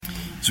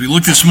We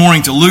look this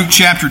morning to Luke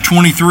chapter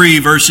 23,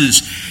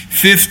 verses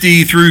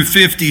 50 through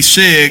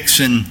 56,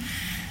 and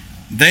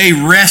they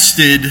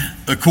rested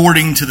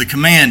according to the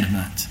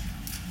commandment.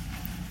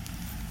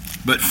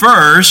 But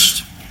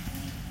first,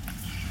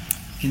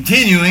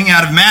 continuing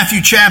out of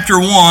Matthew chapter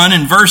 1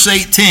 and verse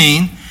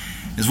 18,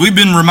 as we've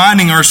been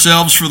reminding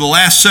ourselves for the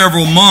last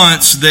several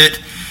months that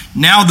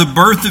now the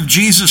birth of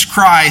Jesus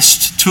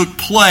Christ took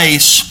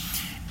place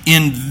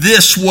in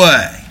this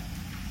way.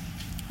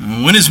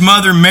 When his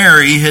mother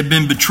Mary had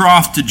been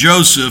betrothed to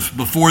Joseph,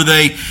 before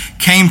they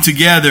came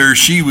together,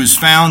 she was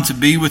found to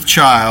be with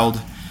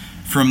child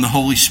from the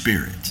Holy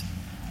Spirit.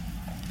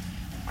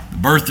 The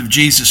birth of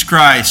Jesus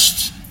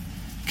Christ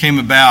came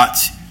about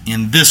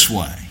in this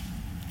way,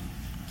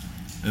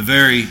 a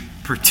very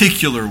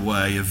particular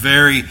way, a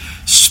very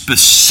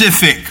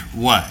specific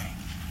way.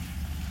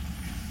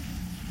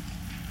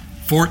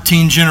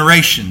 14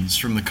 generations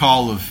from the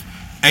call of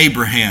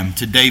Abraham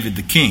to David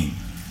the king.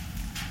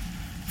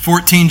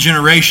 14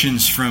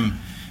 generations from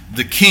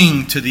the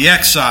king to the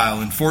exile,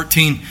 and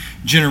 14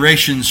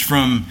 generations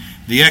from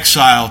the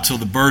exile till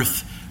the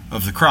birth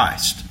of the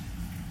Christ.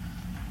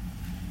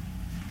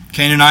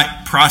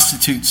 Canaanite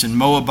prostitutes and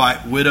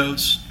Moabite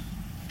widows.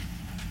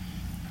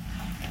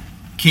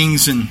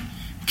 Kings and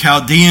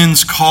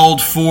Chaldeans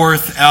called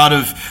forth out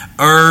of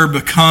Ur,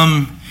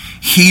 become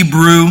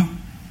Hebrew,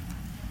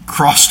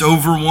 crossed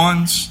over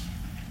ones.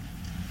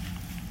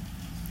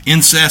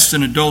 Incest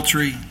and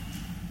adultery.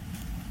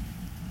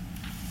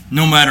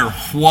 No matter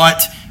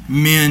what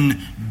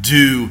men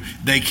do,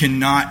 they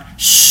cannot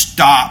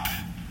stop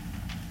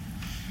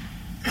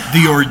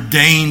the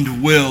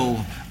ordained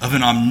will of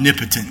an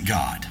omnipotent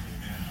God.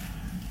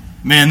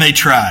 Man, they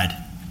tried.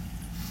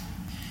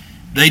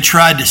 They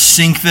tried to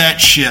sink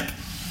that ship,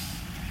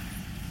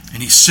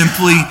 and he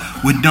simply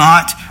would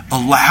not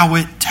allow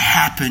it to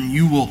happen.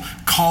 You will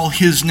call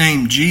his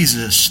name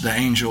Jesus, the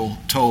angel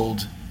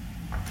told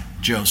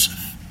Joseph.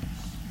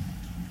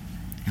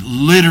 It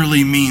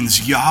literally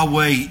means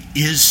Yahweh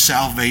is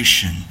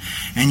salvation.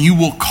 And you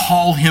will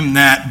call him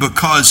that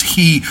because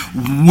he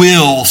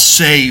will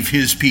save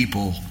his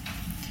people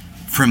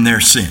from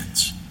their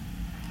sins.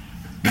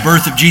 The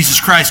birth of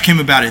Jesus Christ came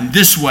about in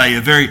this way,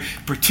 a very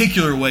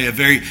particular way, a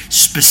very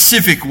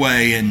specific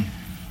way, and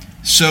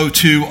so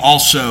too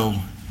also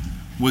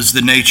was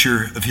the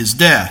nature of his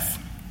death.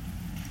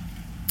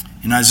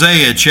 In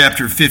Isaiah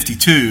chapter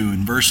 52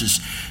 and verses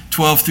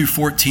 12 through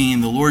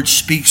 14, the Lord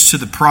speaks to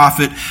the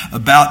prophet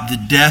about the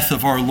death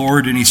of our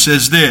Lord, and he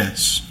says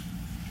this: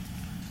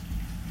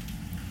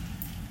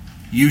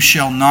 "You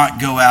shall not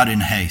go out in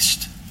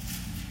haste."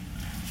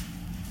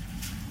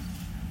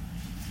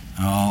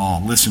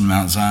 Oh, listen,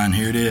 Mount Zion,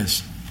 here it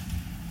is.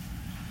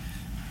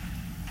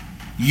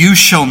 "You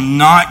shall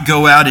not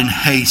go out in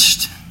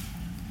haste,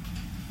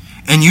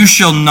 and you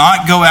shall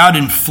not go out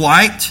in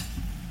flight,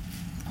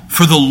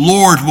 for the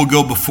Lord will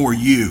go before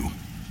you.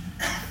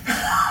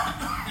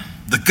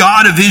 The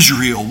God of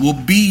Israel will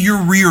be your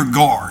rear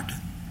guard.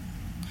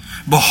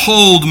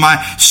 Behold,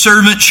 my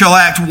servant shall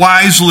act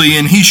wisely,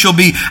 and he shall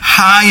be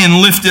high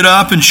and lifted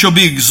up, and shall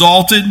be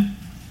exalted."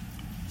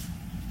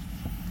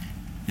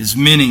 As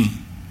many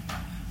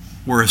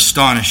were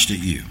astonished at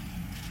you.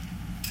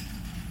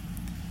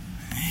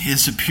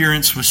 His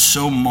appearance was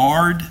so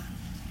marred,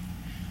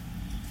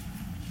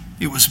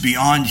 it was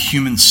beyond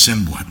human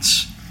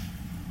semblance.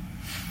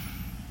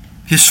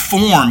 His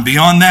form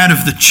beyond that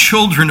of the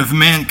children of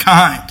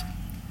mankind.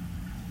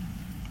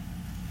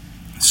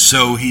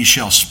 So he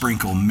shall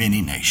sprinkle many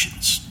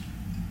nations.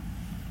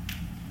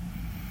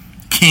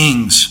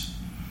 Kings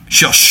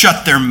shall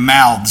shut their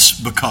mouths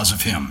because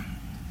of him.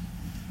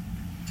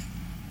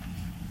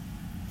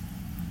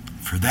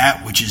 For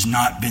that which has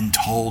not been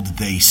told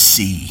they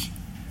see,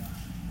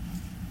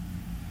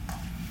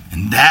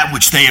 and that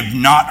which they have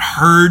not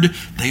heard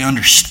they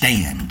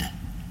understand.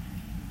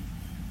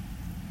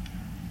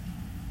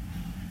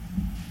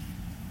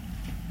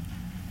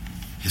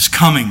 His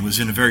coming was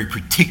in a very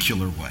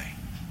particular way.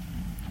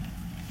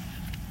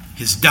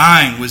 His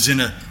dying was in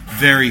a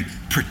very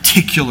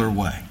particular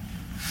way.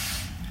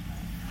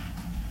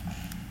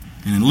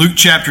 And in Luke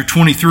chapter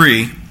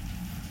 23,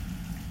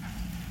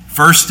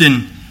 first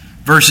in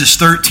verses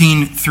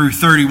 13 through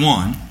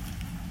 31,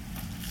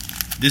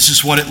 this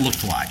is what it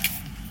looked like.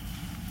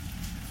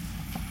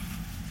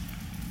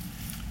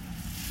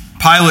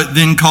 Pilate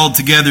then called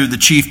together the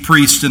chief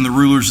priests and the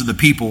rulers of the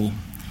people,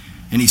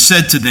 and he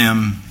said to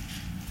them,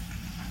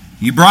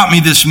 "You brought me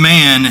this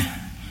man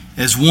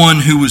as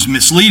one who was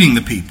misleading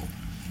the people.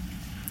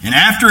 And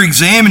after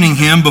examining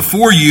him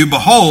before you,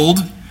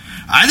 behold,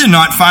 I did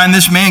not find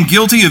this man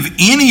guilty of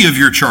any of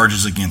your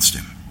charges against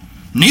him.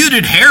 Neither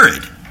did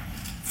Herod,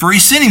 for he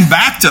sent him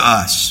back to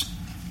us.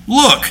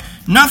 Look,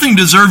 nothing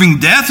deserving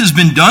death has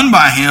been done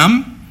by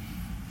him.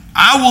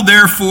 I will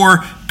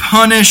therefore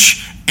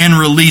punish and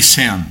release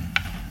him."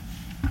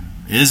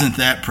 Isn't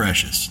that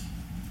precious?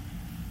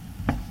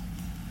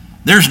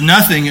 There's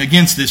nothing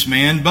against this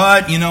man,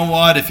 but you know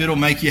what? If it'll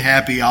make you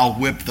happy, I'll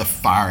whip the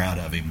fire out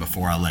of him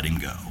before I let him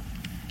go.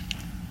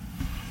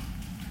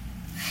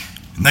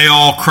 They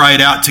all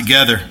cried out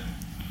together,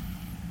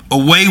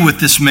 "Away with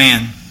this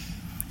man,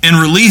 and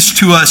release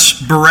to us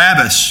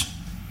Barabbas,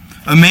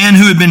 a man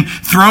who had been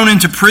thrown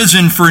into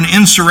prison for an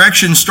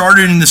insurrection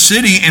started in the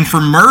city and for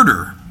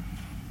murder."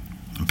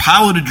 And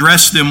Pilate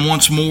addressed them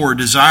once more,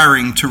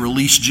 desiring to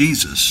release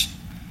Jesus.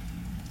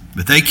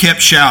 But they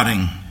kept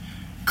shouting,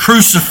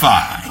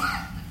 "Crucify!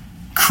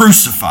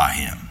 Crucify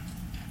him!"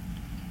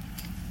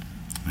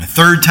 And a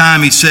third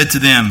time he said to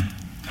them,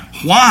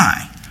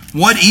 "Why?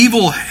 What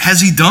evil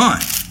has he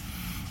done?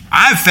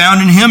 I have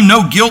found in him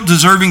no guilt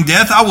deserving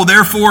death. I will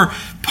therefore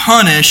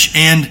punish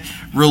and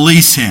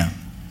release him."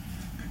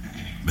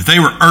 But they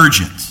were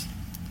urgent,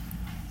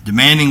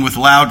 demanding with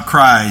loud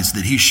cries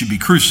that he should be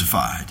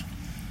crucified,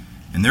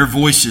 and their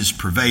voices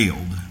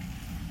prevailed.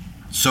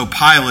 So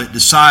Pilate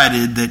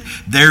decided that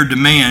their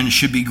demand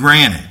should be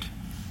granted.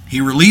 He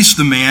released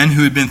the man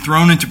who had been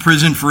thrown into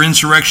prison for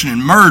insurrection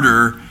and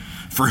murder,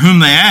 for whom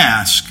they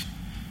asked,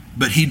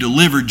 but he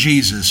delivered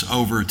Jesus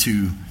over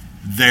to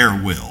their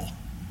will.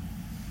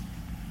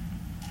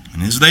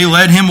 And as they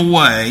led him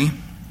away,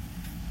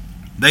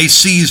 they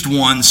seized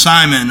one,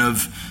 Simon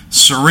of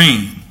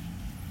Cyrene,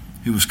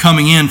 who was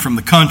coming in from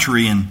the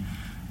country, and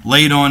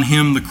laid on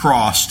him the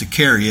cross to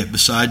carry it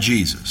beside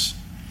Jesus.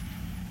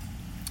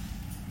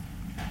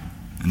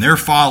 And there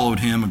followed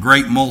him a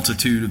great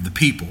multitude of the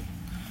people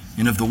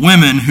and of the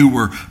women who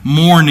were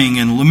mourning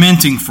and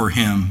lamenting for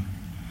him.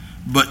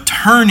 But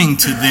turning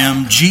to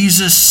them,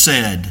 Jesus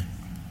said,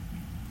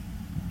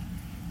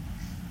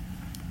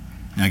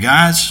 now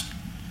guys,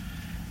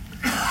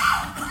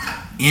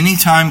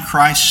 anytime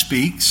Christ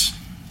speaks,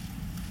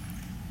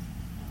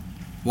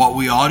 what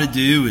we ought to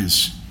do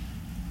is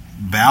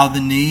bow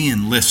the knee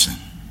and listen.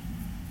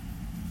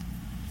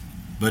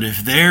 But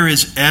if there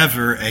is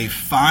ever a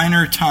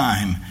finer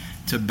time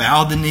to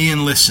bow the knee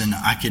and listen,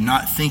 I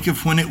cannot think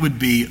of when it would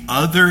be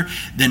other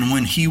than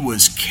when he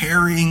was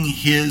carrying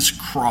his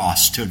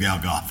cross to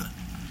Golgotha.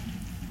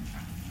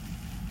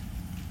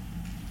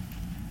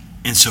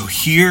 And so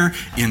here,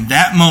 in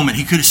that moment,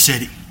 he could have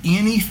said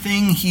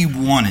anything he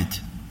wanted.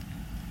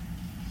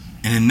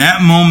 And in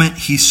that moment,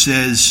 he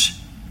says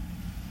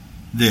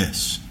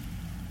this: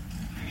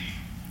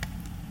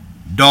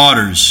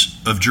 "Daughters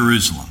of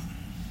Jerusalem,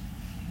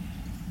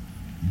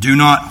 do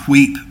not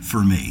weep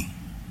for me,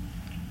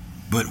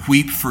 but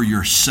weep for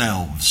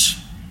yourselves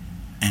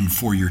and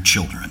for your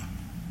children.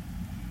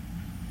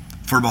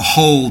 For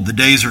behold, the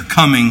days are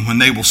coming when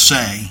they will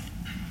say,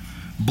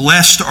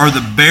 'Blessed are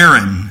the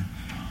barren,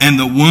 and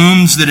the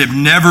wombs that have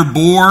never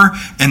bore,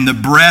 and the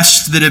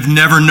breasts that have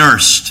never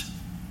nursed.'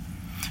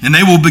 And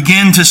they will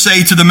begin to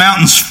say to the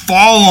mountains,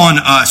 'Fall on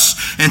us,'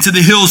 and to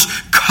the hills,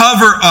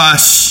 'Cover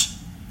us.'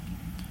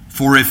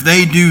 For if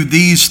they do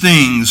these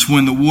things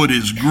when the wood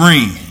is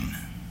green,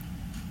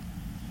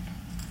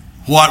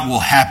 what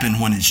will happen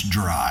when it's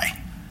dry?"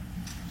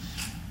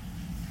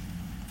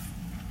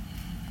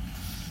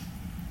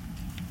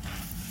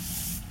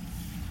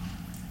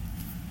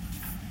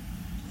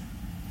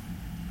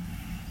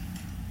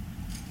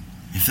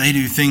 If they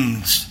do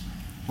things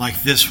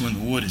like this when the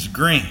wood is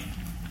green,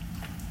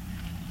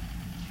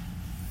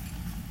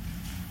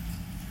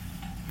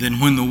 then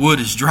when the wood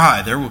is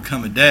dry, there will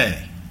come a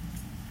day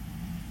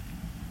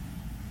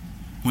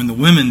when the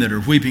women that are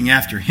weeping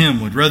after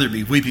him would rather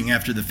be weeping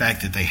after the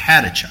fact that they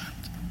had a child.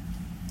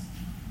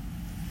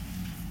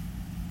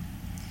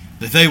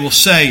 That they will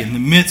say in the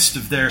midst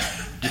of their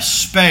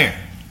despair,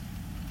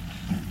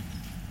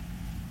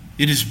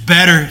 "It is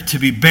better to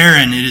be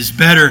barren. It is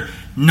better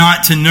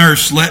not to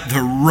nurse. Let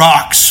the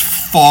rocks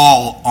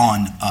fall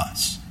on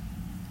us."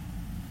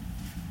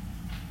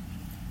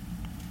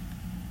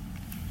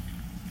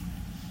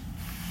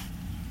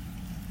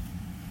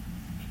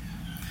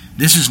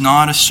 This is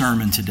not a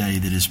sermon today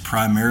that is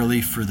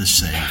primarily for the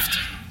saved.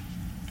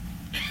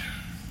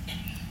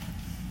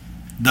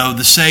 Though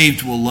the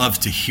saved will love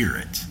to hear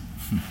it.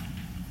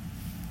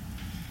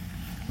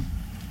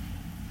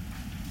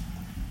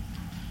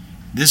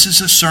 This is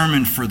a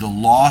sermon for the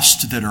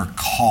lost that are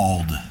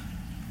called.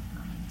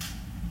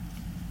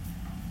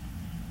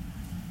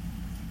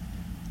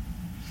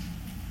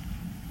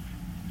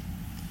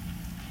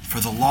 For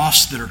the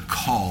lost that are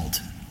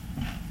called.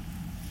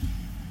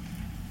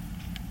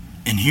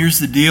 And here's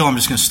the deal. I'm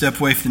just going to step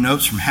away from the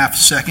notes for half a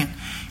second.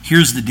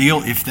 Here's the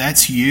deal. If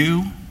that's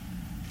you,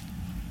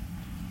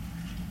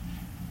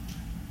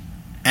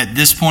 at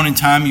this point in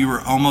time, you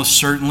are almost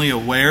certainly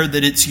aware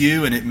that it's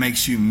you, and it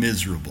makes you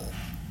miserable.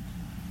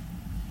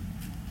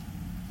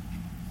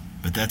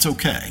 But that's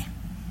okay.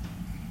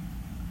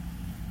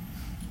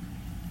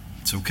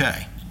 It's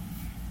okay.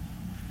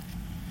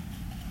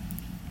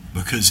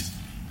 Because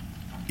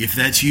if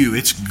that's you,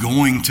 it's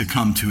going to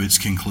come to its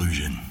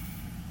conclusion.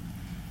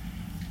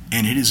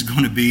 And it is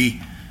going to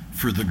be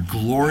for the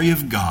glory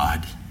of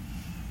God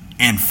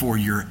and for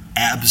your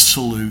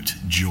absolute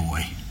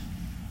joy.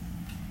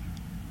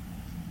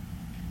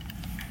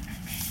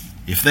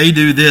 If they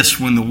do this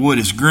when the wood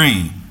is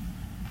green,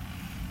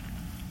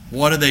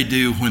 what do they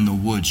do when the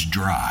wood's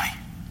dry?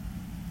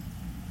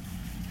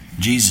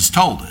 Jesus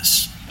told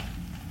us.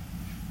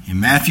 In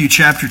Matthew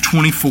chapter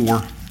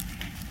 24,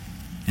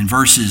 in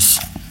verses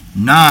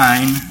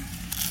 9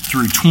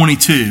 through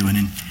 22. And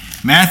in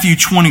Matthew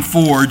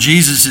 24,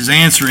 Jesus is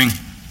answering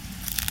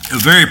a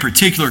very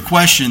particular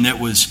question that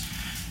was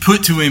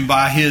put to him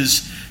by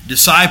his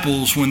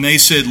disciples when they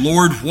said,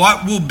 Lord,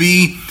 what will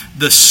be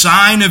the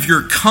sign of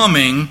your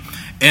coming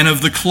and of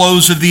the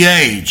close of the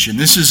age? And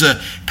this is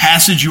a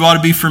passage you ought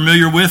to be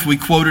familiar with. We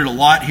quote it a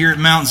lot here at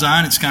Mount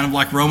Zion. It's kind of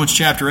like Romans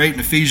chapter 8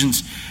 and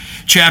Ephesians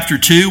chapter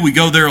 2. We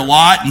go there a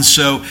lot, and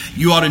so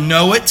you ought to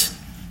know it.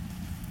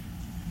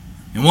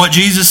 And what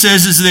Jesus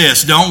says is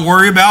this: don't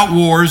worry about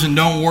wars, and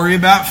don't worry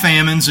about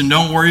famines, and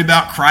don't worry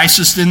about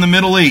crisis in the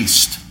Middle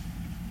East.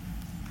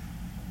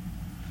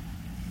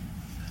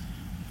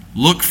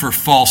 Look for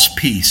false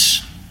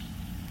peace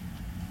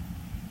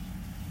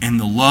and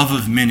the love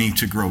of many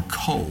to grow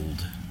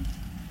cold.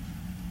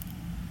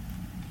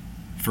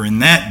 For in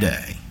that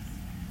day,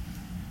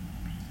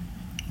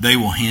 they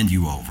will hand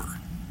you over.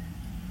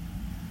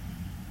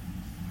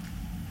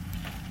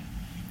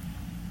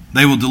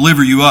 They will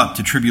deliver you up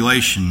to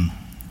tribulation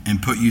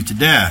and put you to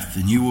death,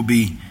 and you will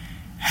be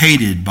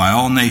hated by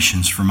all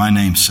nations for my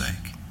name's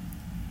sake.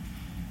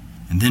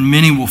 And then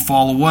many will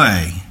fall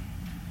away,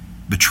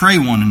 betray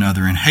one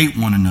another, and hate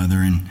one another,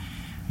 and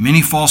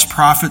many false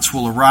prophets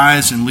will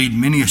arise and lead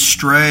many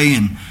astray,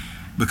 and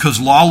because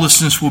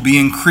lawlessness will be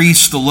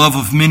increased, the love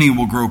of many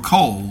will grow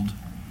cold.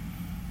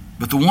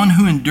 But the one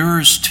who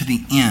endures to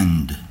the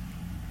end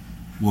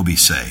will be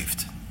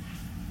saved.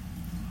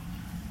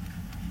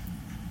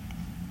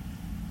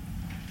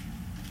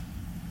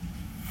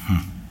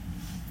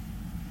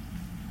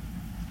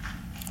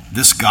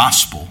 This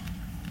gospel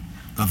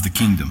of the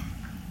kingdom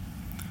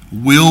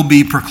will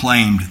be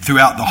proclaimed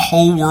throughout the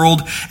whole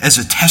world as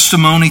a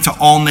testimony to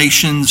all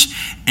nations,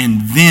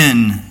 and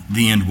then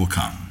the end will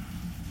come.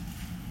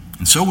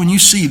 And so when you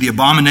see the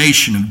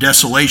abomination of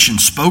desolation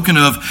spoken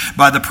of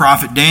by the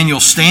prophet Daniel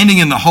standing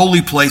in the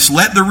holy place,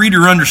 let the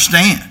reader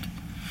understand.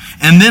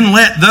 And then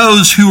let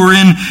those who are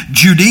in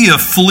Judea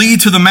flee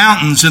to the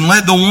mountains, and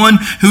let the one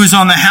who is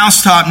on the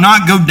housetop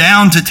not go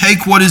down to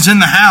take what is in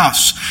the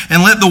house,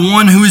 and let the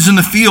one who is in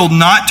the field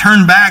not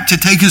turn back to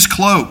take his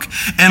cloak.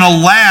 And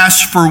alas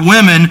for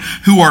women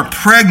who are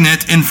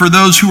pregnant and for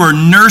those who are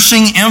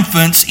nursing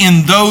infants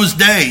in those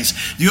days.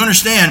 Do you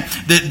understand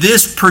that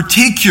this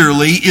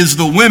particularly is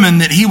the women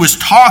that he was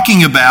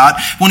talking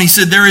about when he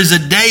said there is a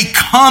day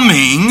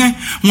coming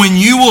when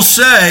you will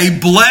say,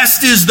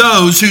 blessed is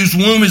those whose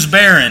womb is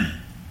barren.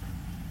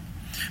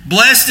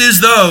 Blessed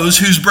is those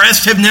whose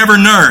breasts have never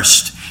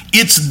nursed.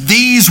 It's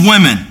these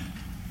women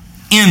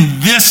in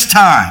this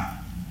time.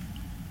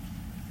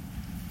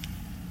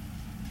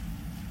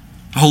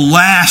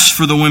 Alas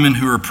for the women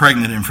who are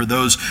pregnant and for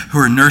those who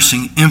are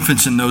nursing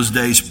infants in those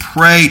days.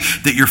 Pray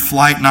that your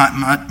flight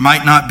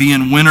might not be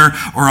in winter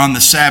or on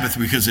the Sabbath,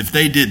 because if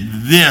they did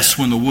this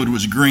when the wood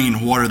was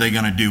green, what are they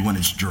going to do when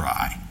it's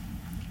dry?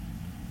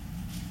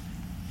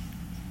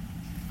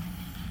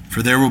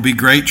 For there will be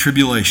great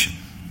tribulation,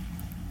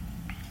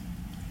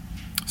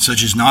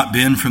 such as not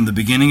been from the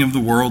beginning of the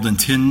world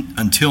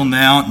until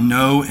now,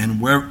 no, and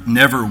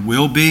never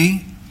will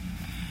be.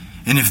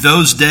 And if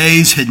those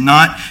days had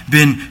not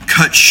been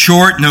cut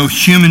short, no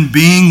human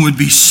being would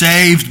be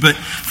saved. But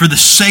for the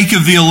sake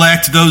of the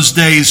elect, those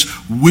days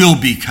will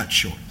be cut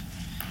short.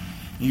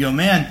 You go,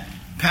 man,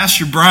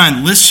 Pastor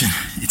Brian, listen,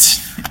 it's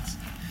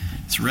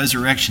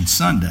Resurrection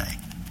Sunday.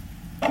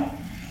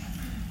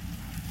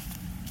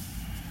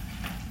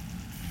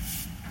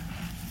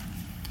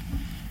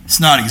 It's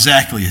not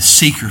exactly a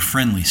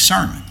seeker-friendly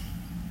sermon.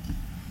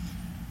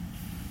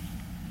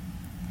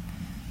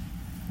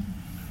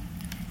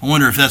 I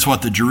wonder if that's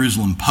what the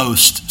Jerusalem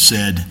Post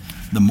said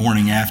the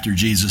morning after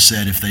Jesus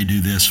said, if they do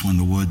this when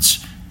the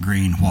wood's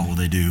green, what will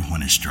they do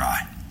when it's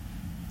dry?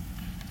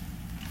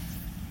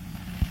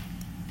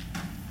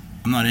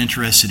 I'm not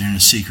interested in a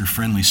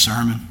seeker-friendly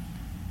sermon.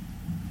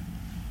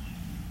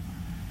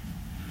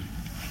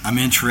 I'm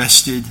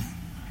interested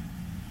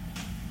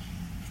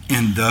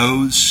in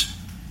those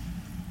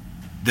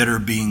that are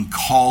being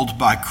called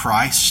by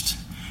Christ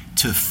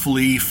to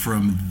flee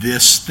from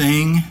this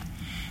thing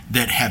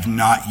that have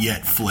not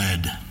yet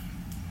fled.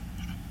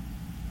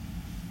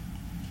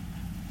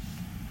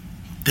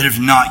 That have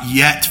not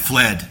yet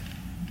fled,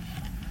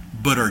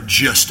 but are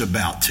just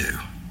about to.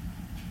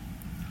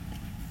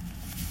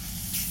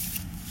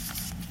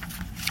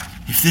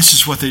 If this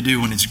is what they do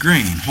when it's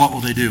green, what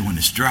will they do when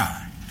it's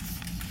dry?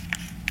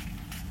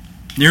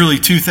 Nearly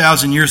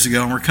 2,000 years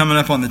ago, and we're coming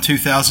up on the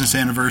 2000th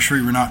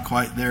anniversary. We're not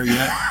quite there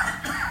yet.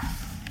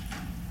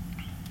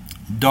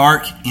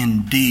 Dark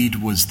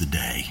indeed was the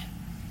day.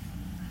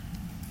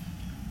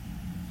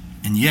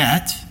 And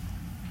yet,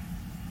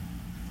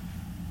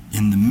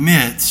 in the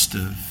midst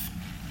of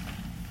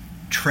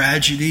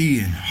tragedy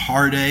and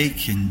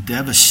heartache and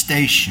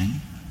devastation,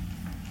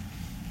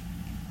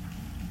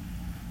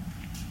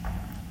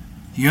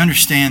 you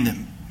understand that.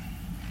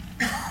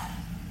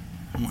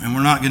 And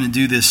we're not going to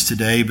do this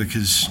today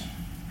because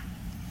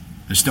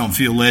I just don't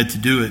feel led to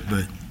do it,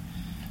 but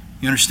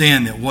you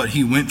understand that what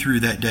he went through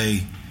that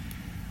day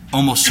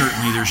almost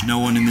certainly there's no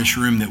one in this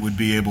room that would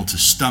be able to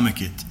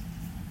stomach it.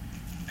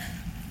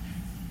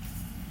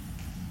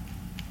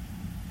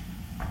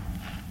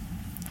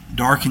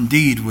 Dark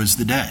indeed was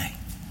the day.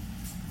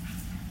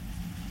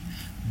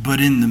 But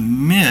in the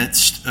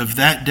midst of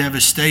that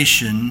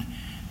devastation,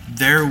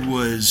 there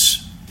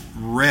was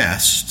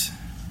rest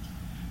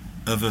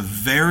of a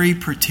very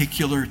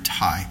particular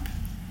type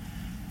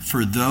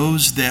for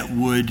those that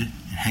would,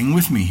 hang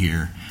with me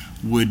here,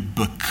 would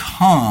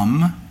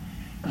become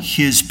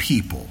his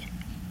people.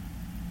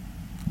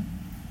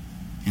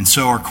 And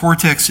so our core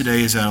text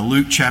today is out of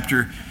Luke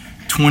chapter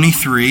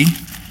 23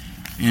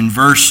 in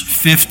verse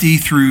 50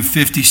 through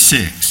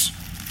 56.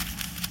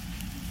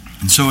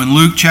 And so in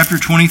Luke chapter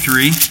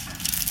 23,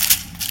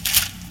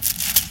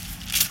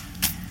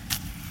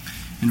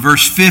 in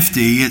verse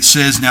 50, it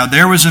says, "Now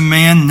there was a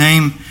man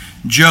named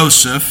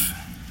Joseph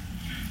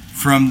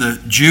from the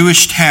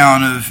Jewish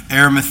town of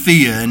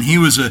Arimathea, and he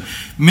was a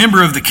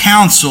member of the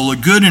council, a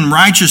good and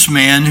righteous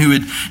man who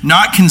had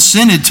not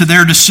consented to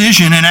their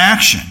decision and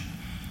action."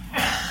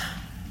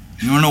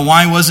 You want to know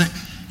why he wasn't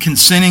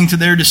consenting to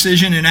their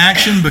decision and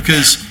action?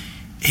 Because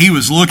he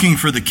was looking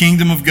for the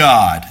kingdom of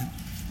God,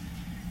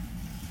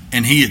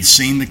 and he had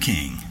seen the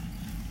king.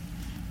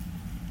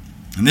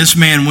 And this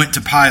man went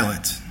to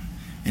Pilate,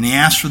 and he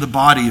asked for the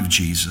body of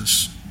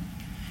Jesus.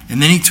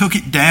 And then he took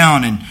it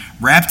down and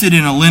wrapped it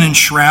in a linen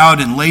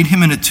shroud and laid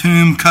him in a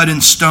tomb cut in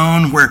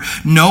stone where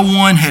no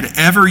one had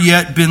ever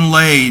yet been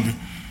laid.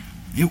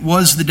 It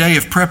was the day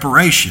of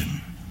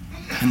preparation,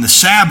 and the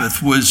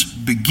Sabbath was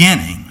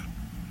beginning.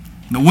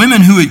 The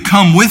women who had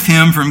come with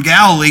him from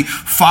Galilee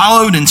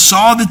followed and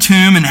saw the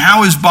tomb and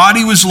how his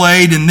body was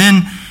laid, and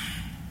then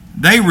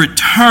they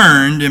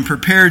returned and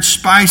prepared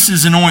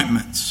spices and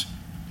ointments.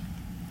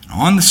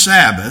 On the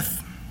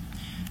Sabbath,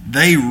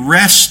 they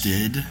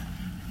rested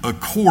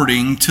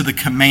according to the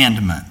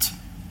commandment.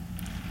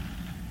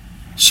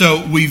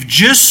 So we've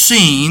just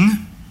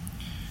seen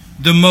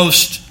the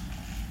most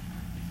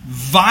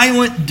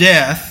violent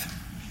death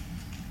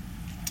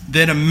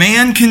that a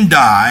man can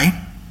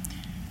die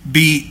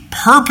be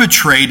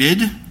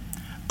perpetrated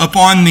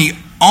upon the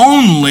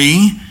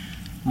only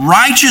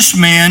righteous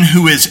man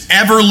who has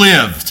ever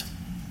lived.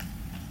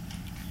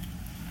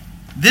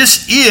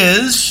 This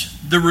is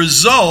the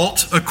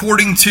result,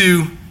 according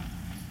to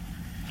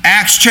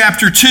Acts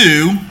chapter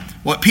 2,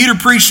 what Peter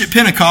preached at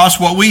Pentecost,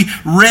 what we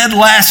read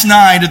last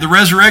night at the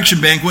resurrection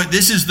banquet.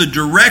 This is the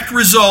direct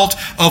result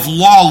of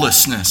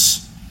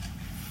lawlessness.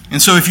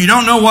 And so if you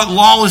don't know what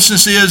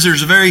lawlessness is,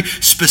 there's a very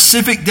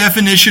specific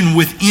definition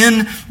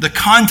within the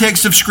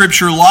context of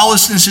Scripture.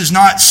 Lawlessness is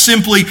not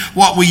simply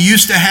what we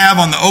used to have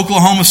on the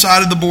Oklahoma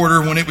side of the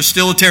border when it was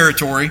still a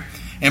territory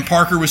and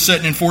Parker was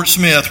sitting in Fort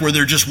Smith where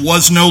there just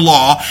was no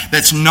law.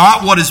 That's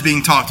not what is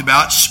being talked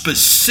about.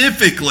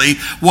 Specifically,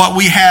 what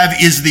we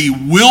have is the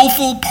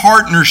willful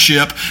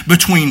partnership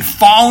between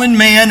fallen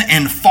man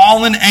and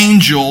fallen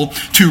angel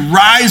to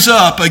rise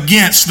up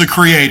against the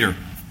Creator.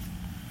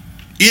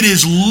 It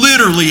is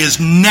literally as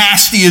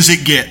nasty as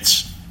it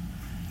gets.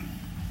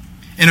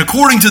 And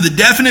according to the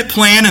definite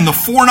plan and the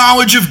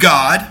foreknowledge of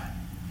God,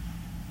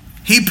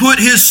 He put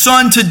His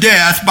Son to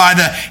death by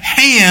the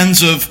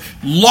hands of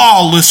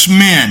lawless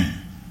men.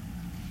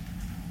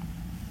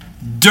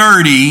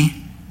 Dirty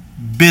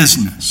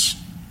business.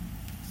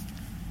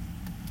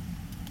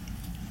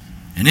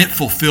 And it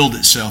fulfilled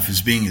itself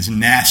as being as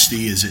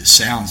nasty as it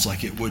sounds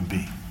like it would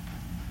be.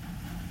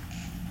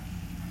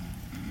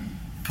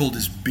 Pulled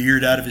his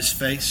beard out of his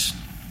face.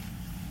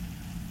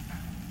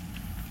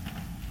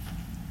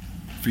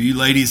 For you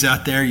ladies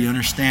out there, you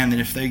understand that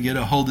if they get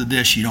a hold of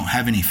this, you don't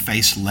have any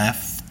face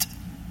left.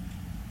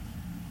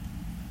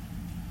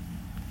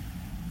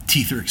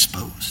 Teeth are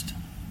exposed.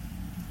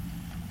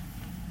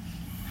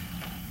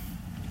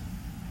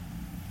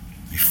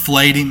 They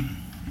flayed him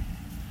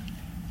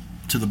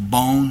to the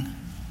bone.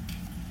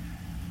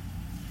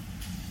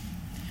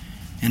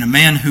 And a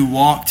man who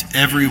walked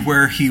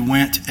everywhere he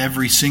went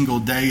every single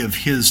day of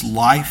his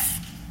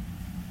life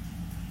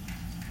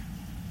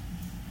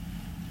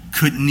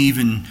couldn't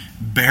even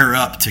bear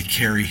up to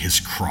carry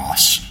his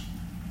cross.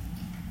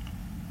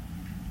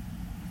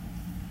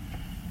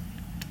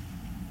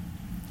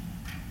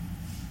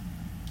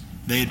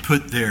 They had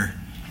put their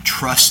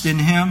trust in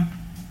Him.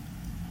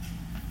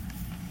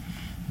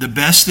 The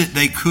best that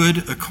they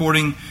could,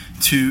 according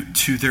to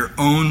their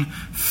own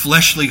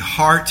fleshly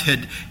heart,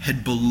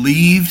 had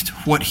believed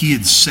what He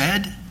had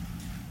said.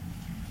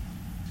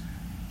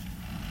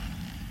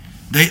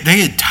 They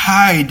had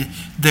tied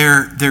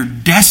their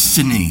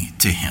destiny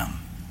to Him.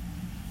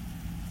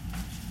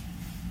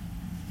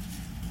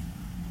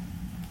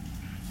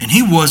 And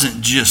He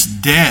wasn't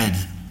just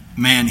dead,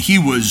 man, He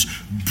was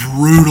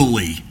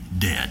brutally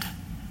dead.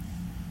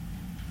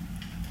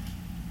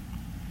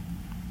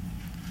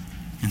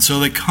 And so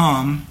they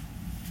come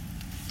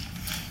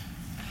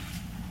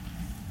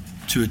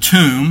to a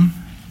tomb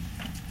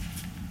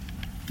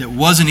that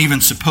wasn't even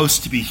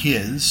supposed to be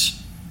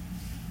his.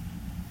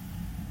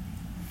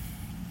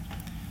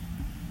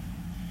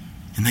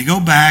 And they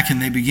go back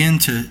and they begin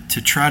to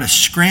try to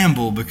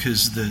scramble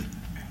because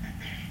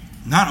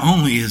not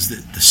only is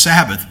the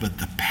Sabbath, but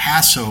the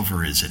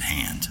Passover is at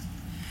hand.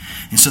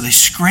 And so they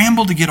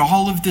scramble to get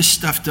all of this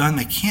stuff done.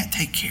 They can't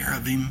take care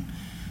of him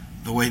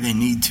the way they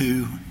need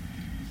to.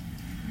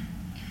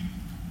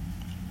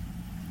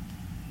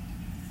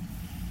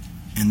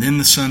 And then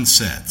the sun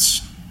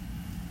sets.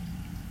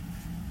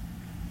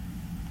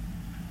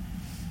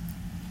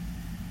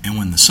 And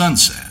when the sun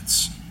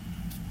sets,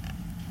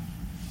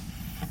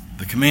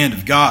 the command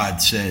of God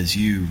says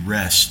you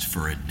rest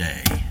for a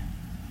day.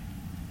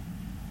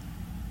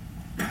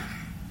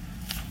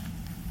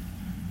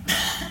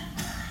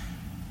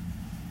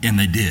 And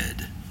they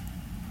did.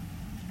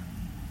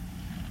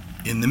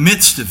 In the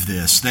midst of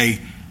this, they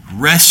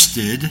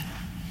rested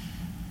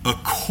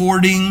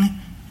according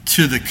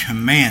to the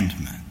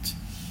commandment.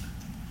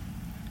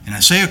 And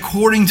I say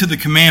according to the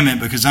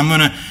commandment because I'm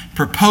going to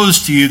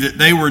propose to you that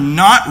they were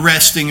not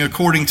resting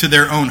according to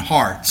their own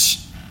hearts.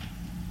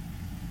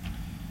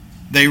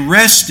 They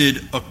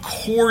rested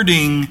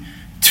according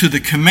to the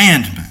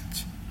commandment.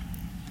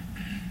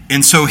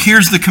 And so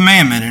here's the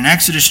commandment in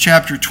Exodus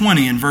chapter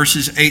 20 and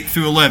verses 8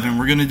 through 11.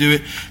 We're going to do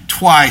it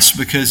twice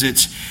because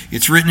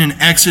it's written in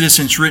Exodus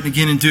and it's written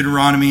again in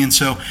Deuteronomy. And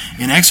so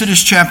in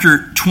Exodus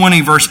chapter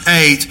 20 verse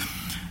 8,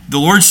 the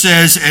Lord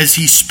says, as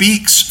he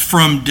speaks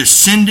from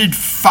descended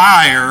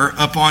fire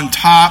up on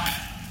top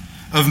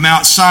of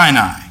Mount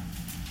Sinai,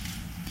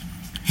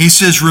 he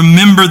says,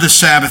 remember the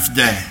Sabbath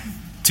day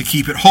to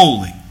keep it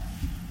holy.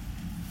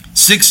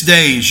 6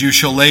 days you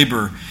shall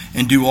labor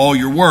and do all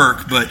your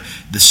work, but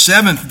the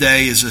seventh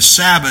day is a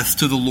Sabbath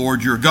to the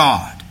Lord your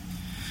God.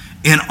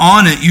 And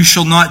on it you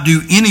shall not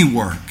do any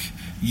work.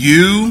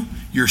 You,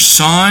 your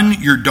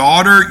son, your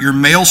daughter, your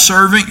male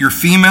servant, your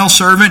female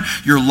servant,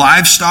 your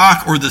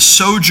livestock, or the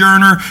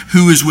sojourner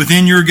who is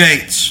within your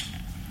gates.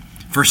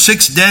 For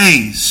 6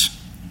 days,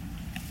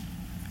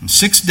 in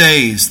 6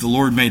 days the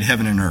Lord made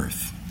heaven and earth,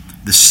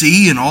 the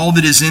sea and all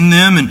that is in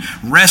them, and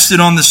rested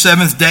on the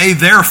seventh day.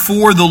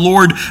 Therefore the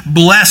Lord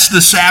blessed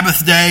the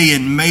Sabbath day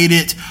and made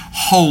it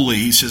holy.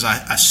 He says,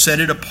 I set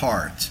it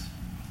apart.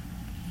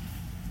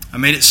 I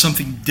made it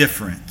something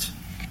different.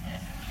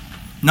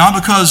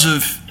 Not because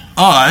of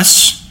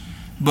us,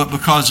 but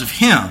because of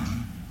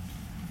Him.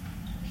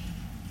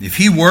 If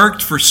He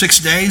worked for 6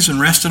 days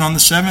and rested on the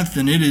seventh,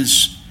 then it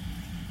is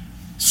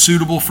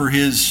suitable for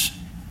His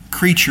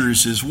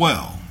creatures as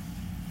well.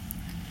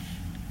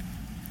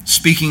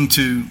 Speaking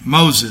to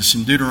Moses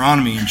in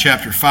Deuteronomy in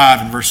chapter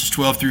 5 and verses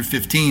 12 through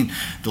 15,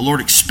 the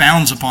Lord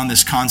expounds upon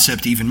this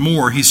concept even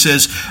more. He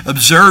says,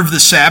 observe the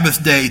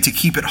Sabbath day to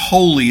keep it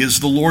holy as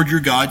the Lord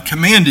your God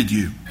commanded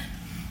you.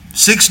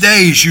 6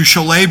 days you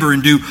shall labor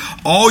and do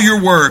all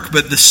your work,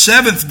 but the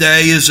seventh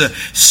day is a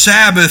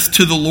Sabbath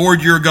to the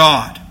Lord your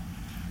God.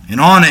 And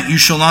on it you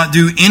shall not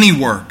do any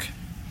work.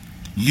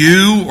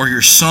 You or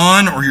your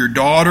son or your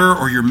daughter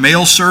or your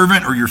male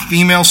servant or your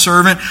female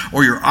servant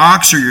or your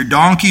ox or your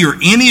donkey or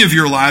any of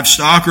your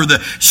livestock or the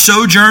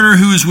sojourner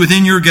who is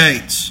within your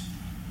gates,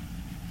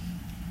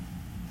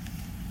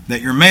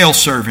 that your male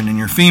servant and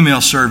your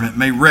female servant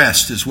may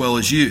rest as well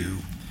as you.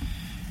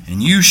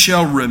 And you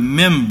shall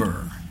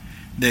remember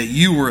that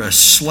you were a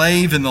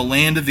slave in the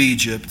land of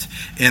Egypt,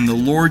 and the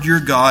Lord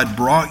your God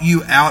brought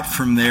you out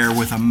from there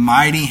with a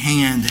mighty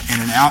hand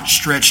and an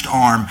outstretched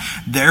arm.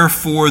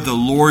 Therefore the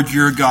Lord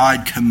your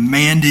God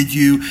commanded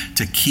you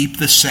to keep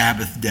the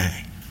Sabbath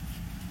day.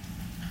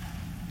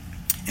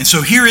 And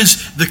so here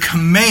is the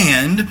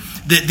command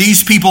that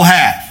these people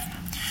have.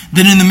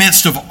 That in the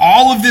midst of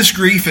all of this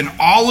grief and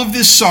all of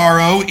this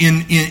sorrow,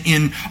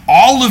 in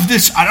all of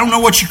this, I don't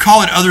know what you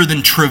call it other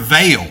than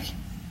travail.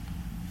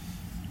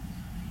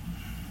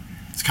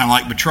 It's kind of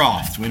like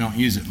betrothed. We don't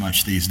use it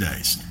much these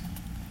days.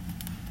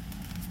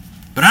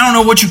 But I don't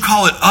know what you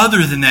call it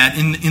other than that.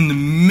 In the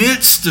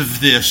midst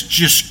of this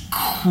just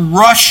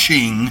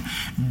crushing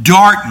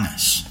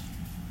darkness,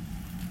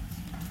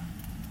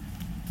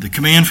 the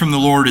command from the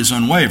Lord is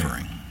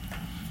unwavering.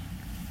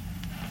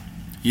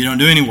 You don't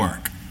do any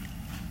work.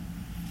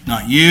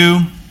 Not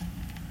you,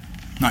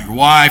 not your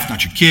wife,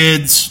 not your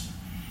kids,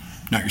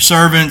 not your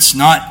servants,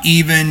 not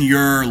even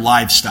your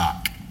livestock.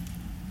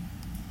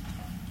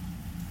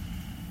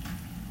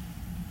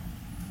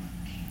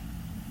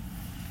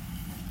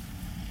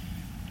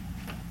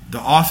 The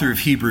author of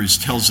Hebrews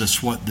tells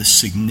us what the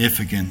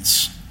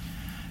significance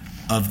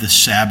of the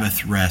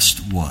Sabbath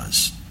rest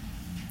was.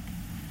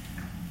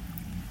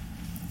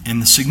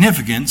 And the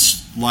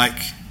significance, like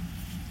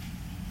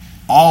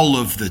all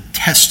of the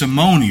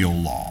testimonial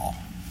law,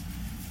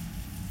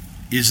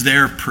 is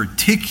there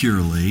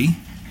particularly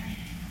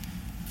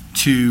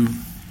to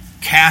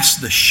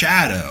cast the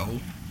shadow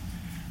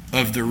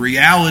of the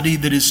reality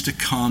that is to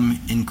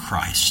come in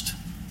Christ.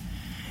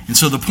 And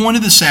so the point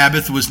of the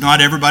Sabbath was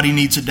not everybody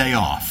needs a day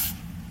off.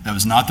 That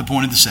was not the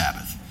point of the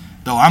Sabbath.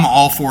 Though I'm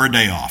all for a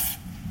day off.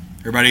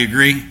 Everybody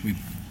agree? We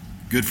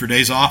good for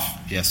days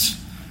off?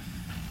 Yes.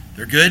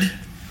 They're good?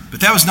 But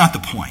that was not the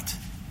point.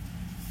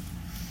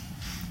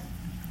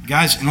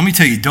 Guys, and let me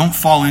tell you, don't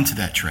fall into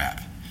that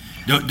trap.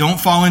 Don't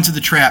fall into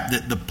the trap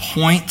that the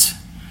point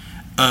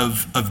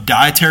of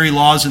dietary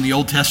laws in the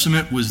Old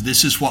Testament was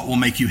this is what will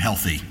make you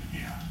healthy.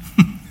 Yeah.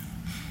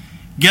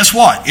 Guess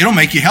what? It'll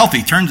make you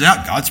healthy. Turns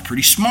out God's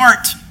pretty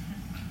smart.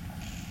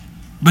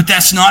 But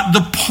that's not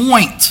the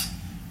point.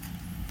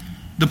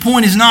 The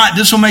point is not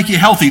this will make you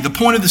healthy. The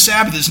point of the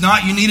Sabbath is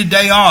not you need a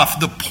day off.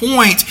 The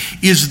point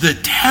is the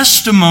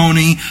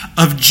testimony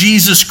of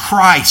Jesus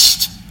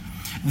Christ.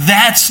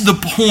 That's the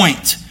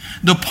point.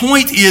 The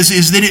point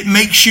is that it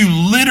makes you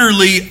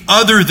literally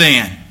other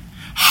than.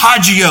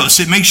 Hagios.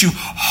 It makes you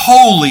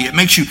holy. It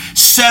makes you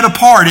set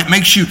apart. It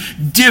makes you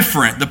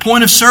different. The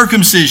point of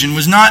circumcision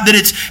was not that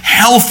it's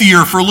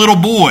healthier for little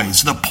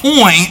boys. The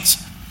point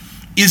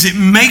is it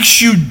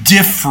makes you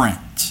different.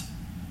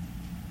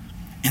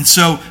 And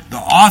so the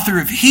author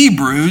of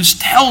Hebrews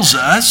tells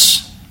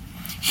us,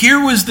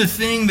 here was the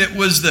thing that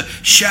was the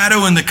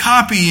shadow and the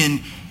copy, and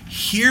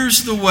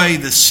here's the way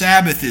the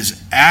Sabbath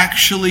is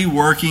actually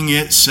working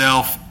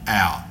itself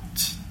out.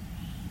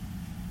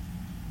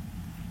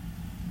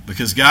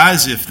 Because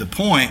guys, if the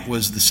point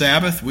was the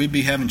Sabbath, we'd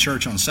be having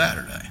church on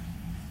Saturday.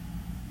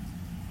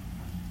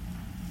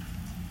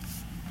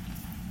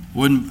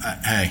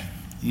 Hey,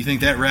 you think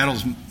that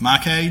rattles my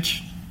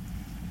cage?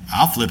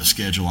 I'll flip a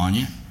schedule on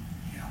you.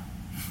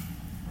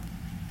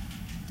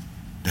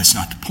 That's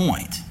not the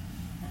point.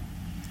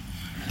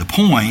 The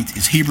point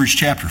is Hebrews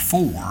chapter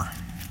 4.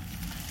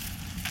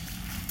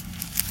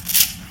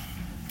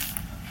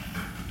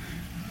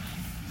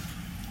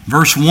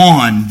 Verse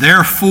 1,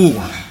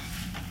 therefore,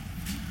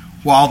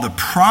 while the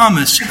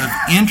promise of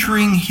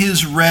entering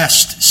his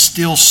rest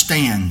still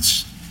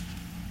stands.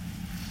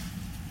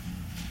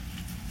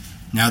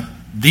 Now,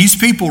 these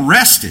people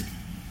rested.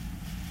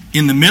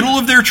 In the middle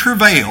of their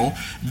travail,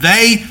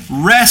 they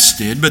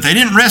rested, but they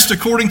didn't rest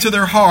according to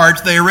their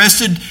heart. They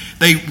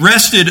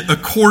rested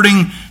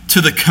according to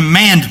the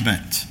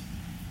commandment.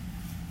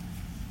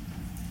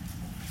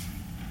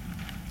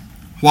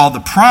 While the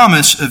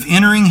promise of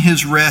entering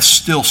his rest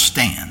still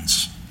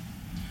stands,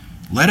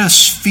 let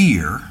us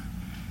fear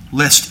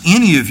lest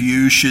any of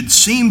you should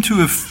seem to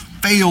have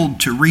failed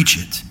to reach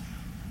it.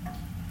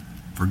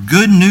 For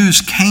good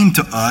news came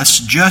to us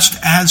just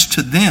as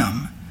to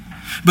them.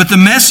 But the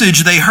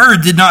message they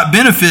heard did not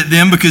benefit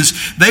them because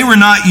they were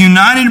not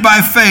united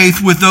by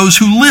faith with those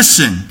who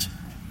listened.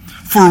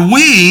 For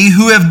we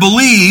who have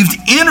believed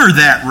enter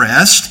that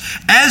rest,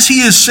 as he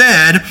has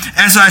said,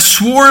 as I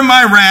swore in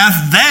my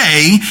wrath,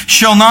 they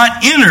shall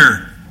not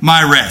enter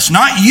my rest.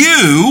 Not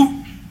you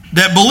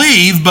that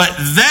believe, but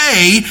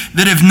they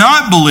that have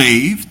not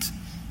believed.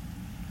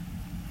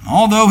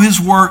 Although his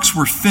works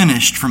were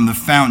finished from the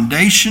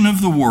foundation of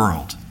the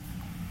world,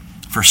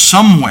 for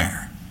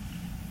somewhere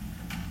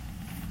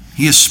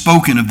he has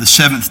spoken of the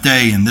seventh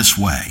day in this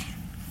way.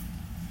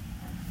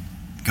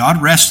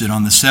 God rested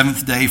on the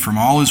seventh day from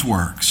all his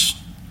works.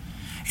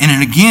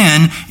 And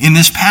again, in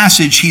this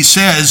passage, he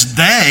says,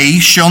 they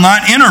shall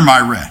not enter my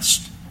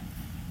rest.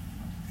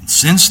 And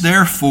since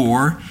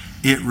therefore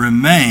it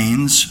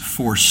remains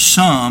for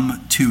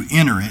some to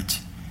enter it,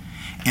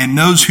 and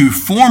those who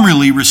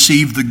formerly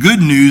received the good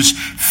news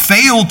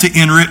failed to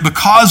enter it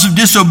because of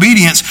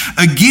disobedience,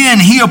 again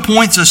he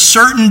appoints a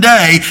certain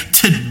day,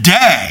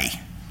 today,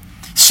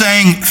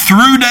 saying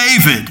through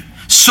David,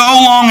 so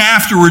long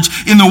afterwards,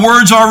 in the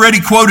words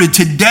already quoted,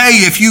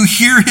 today if you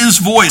hear his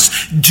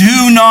voice,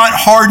 do not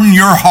harden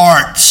your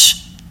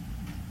hearts.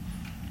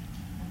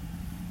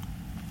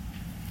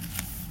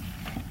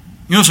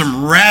 You know,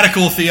 some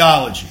radical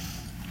theology.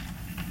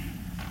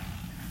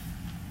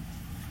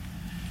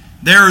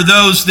 There are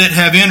those that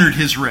have entered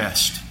his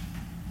rest.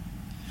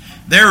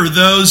 There are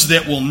those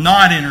that will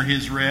not enter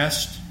his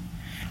rest.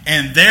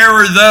 And there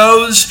are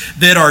those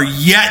that are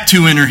yet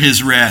to enter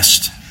his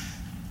rest.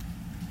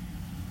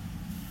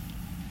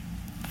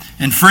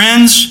 And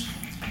friends,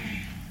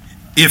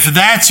 if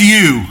that's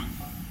you,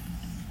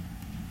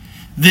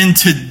 then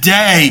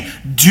today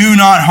do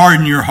not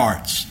harden your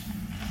hearts.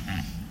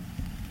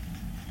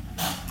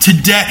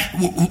 Today,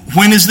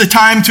 when is the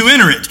time to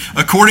enter it?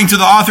 According to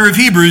the author of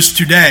Hebrews,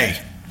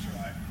 today.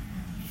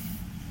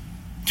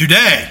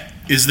 Today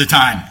is the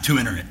time to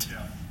enter it.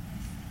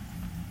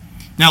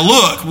 Now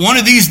look, one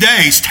of these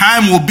days,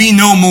 time will be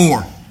no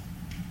more.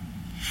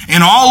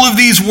 And all of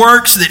these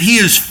works that he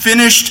has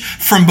finished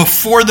from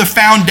before the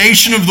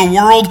foundation of the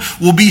world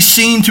will be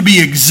seen to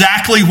be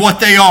exactly what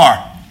they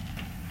are.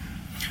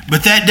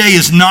 But that day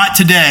is not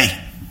today.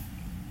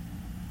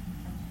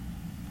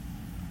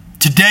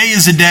 Today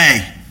is a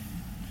day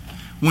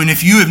when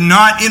if you have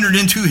not entered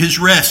into his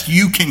rest,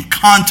 you can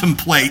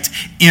contemplate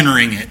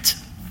entering it.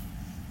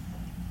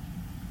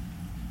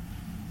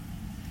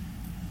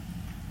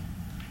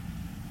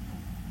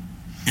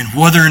 And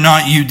whether or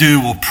not you do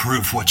will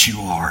prove what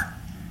you are.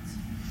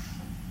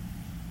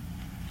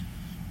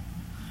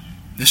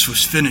 This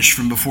was finished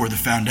from before the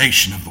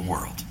foundation of the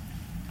world.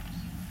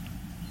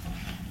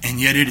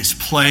 And yet it is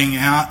playing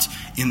out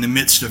in the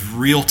midst of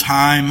real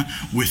time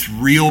with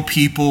real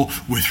people,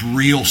 with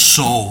real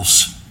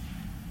souls.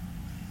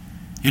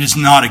 It is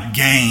not a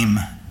game.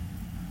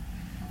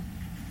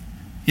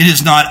 It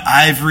is not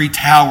ivory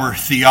tower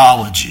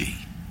theology.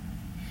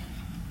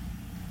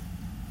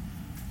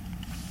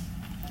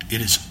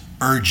 It is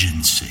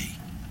urgency.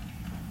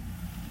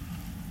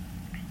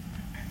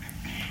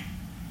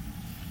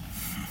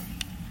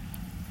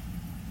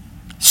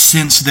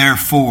 Since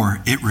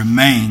therefore it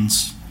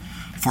remains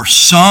for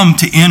some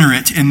to enter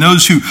it, and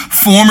those who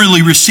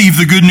formerly received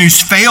the good news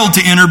failed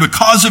to enter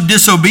because of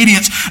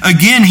disobedience,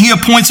 again he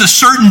appoints a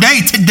certain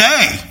day,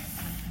 today,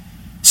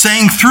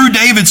 saying through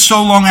David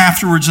so long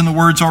afterwards in the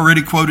words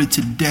already quoted,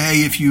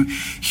 today if you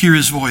hear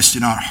his voice, do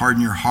not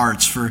harden your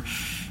hearts. For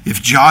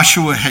if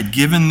Joshua had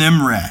given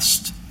them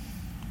rest,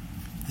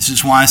 this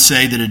is why I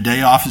say that a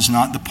day off is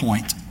not the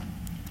point.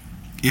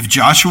 If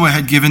Joshua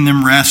had given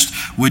them rest,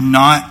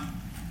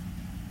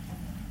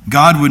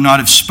 God would not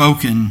have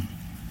spoken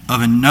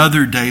of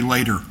another day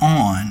later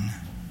on.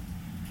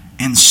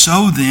 And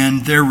so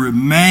then there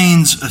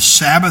remains a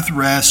Sabbath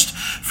rest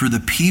for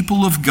the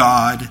people of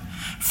God.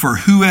 For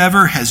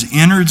whoever has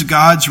entered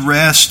God's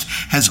rest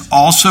has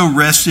also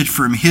rested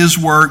from his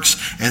works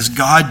as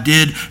God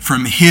did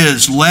from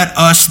his. Let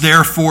us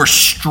therefore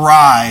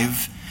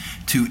strive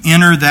to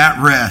enter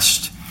that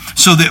rest,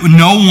 so that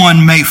no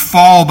one may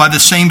fall by the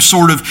same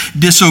sort of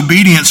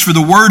disobedience. For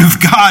the word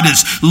of God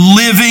is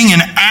living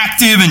and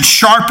active and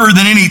sharper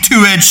than any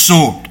two-edged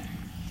sword,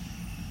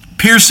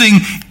 piercing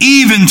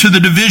even to the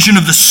division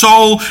of the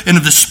soul and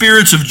of the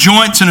spirits, of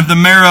joints and of the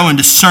marrow, and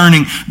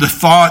discerning the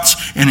thoughts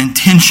and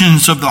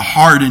intentions of the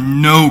heart.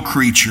 And no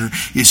creature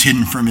is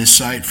hidden from his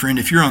sight. Friend,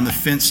 if you're on the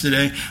fence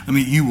today,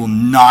 you will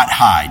not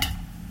hide.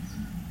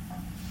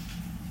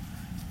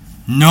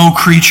 No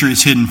creature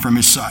is hidden from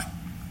his sight,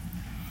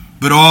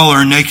 but all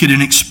are naked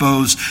and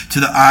exposed to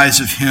the eyes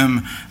of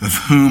him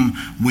of whom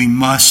we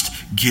must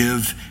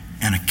give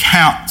an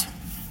account.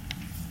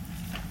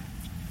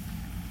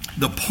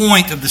 The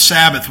point of the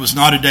Sabbath was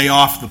not a day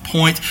off. The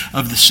point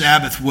of the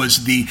Sabbath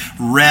was the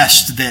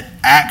rest that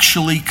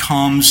actually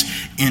comes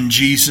in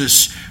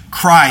Jesus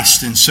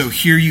Christ. And so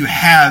here you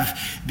have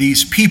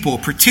these people,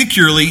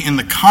 particularly in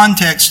the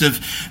context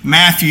of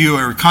Matthew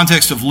or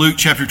context of Luke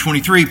chapter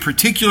 23,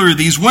 particularly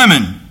these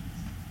women.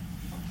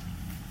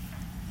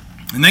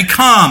 And they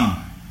come,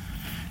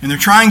 and they're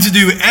trying to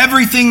do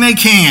everything they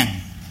can.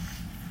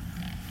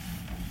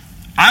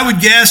 I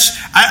would guess,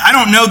 I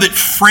don't know that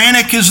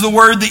frantic is the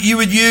word that you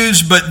would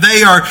use, but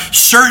they are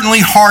certainly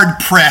hard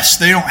pressed.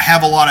 They don't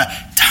have a lot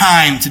of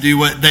time to do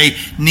what they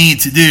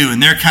need to do,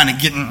 and they're kind of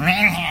getting,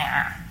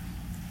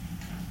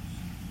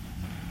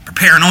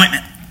 prepare an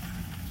ointment.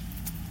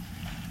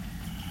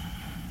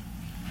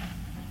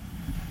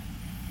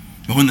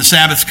 But when the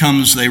Sabbath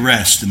comes, they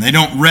rest. And they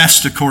don't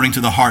rest according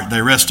to the heart.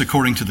 They rest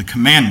according to the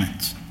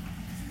commandment.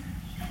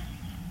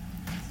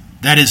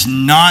 That is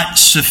not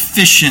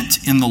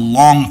sufficient in the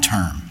long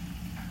term.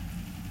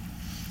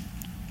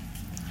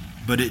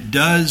 But it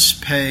does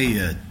pay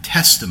a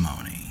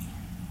testimony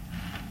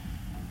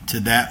to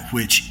that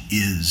which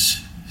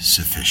is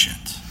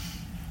sufficient.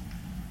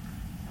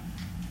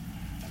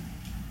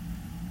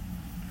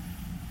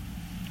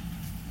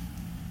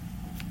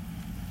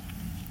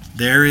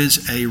 There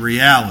is a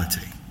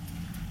reality.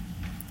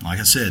 Like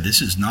I said,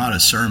 this is not a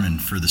sermon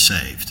for the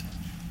saved.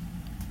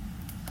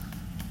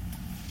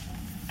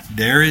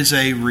 There is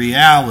a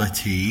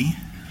reality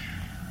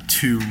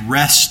to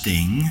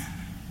resting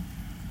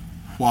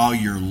while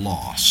you're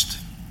lost.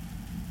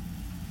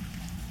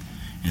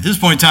 At this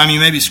point in time, you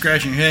may be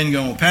scratching your head and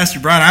going, well, Pastor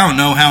Brian, I don't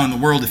know how in the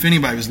world, if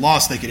anybody was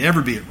lost, they could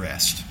ever be at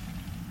rest.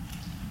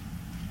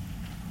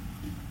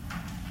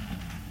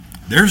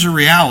 There's a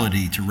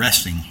reality to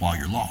resting while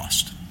you're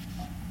lost.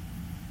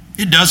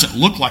 It doesn't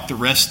look like the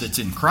rest that's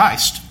in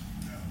Christ.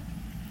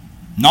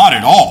 Not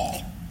at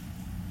all.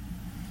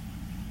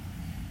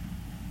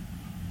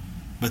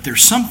 But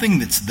there's something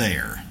that's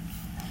there.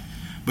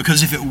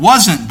 Because if it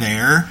wasn't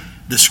there,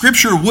 the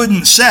Scripture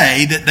wouldn't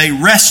say that they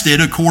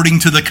rested according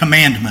to the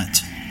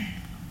commandment.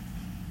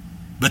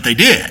 But they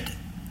did.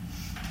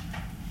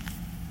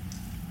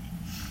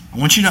 I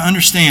want you to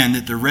understand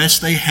that the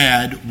rest they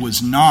had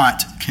was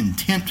not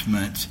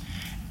contentment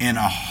and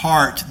a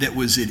heart that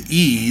was at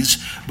ease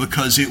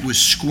because it was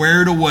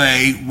squared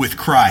away with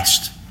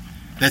Christ.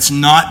 That's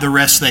not the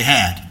rest they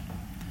had.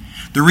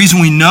 The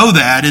reason we know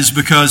that is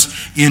because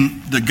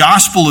in the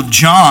Gospel of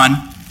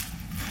John,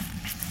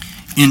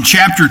 in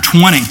chapter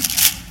 20,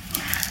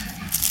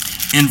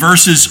 in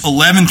verses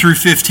 11 through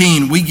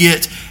 15, we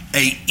get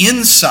an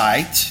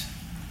insight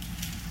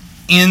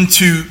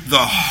into the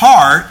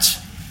heart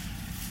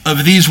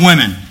of these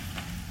women.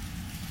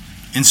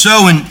 And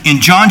so in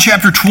John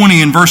chapter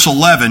 20 and verse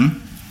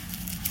 11,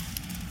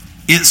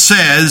 it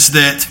says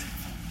that,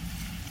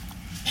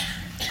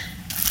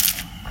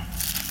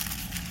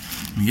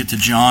 let me get to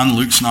John,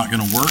 Luke's not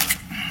going to work.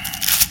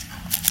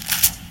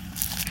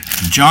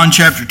 In John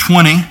chapter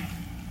 20,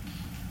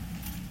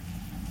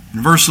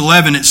 in verse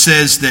 11, it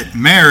says that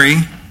Mary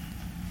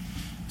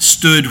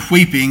stood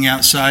weeping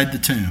outside the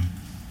tomb.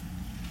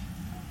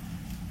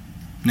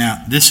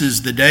 Now, this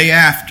is the day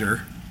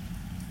after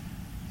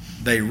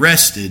they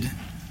rested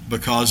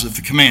because of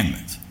the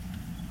commandment.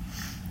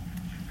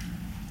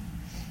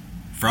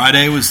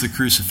 Friday was the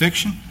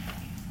crucifixion.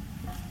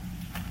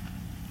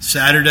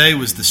 Saturday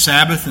was the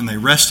Sabbath, and they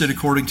rested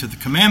according to the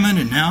commandment,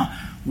 and now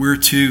we're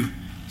to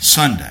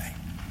Sunday.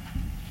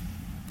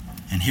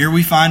 And here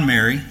we find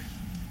Mary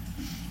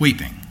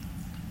weeping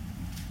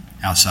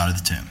outside of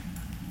the tomb.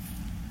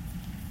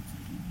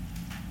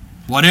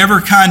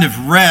 Whatever kind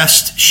of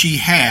rest she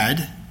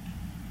had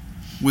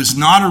was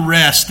not a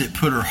rest that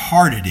put her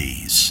heart at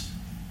ease.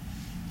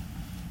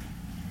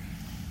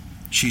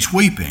 She's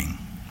weeping.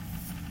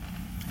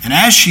 And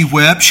as she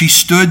wept, she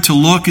stood to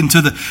look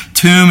into the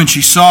tomb, and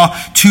she saw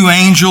two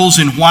angels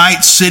in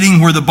white sitting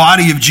where the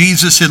body of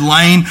Jesus had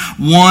lain,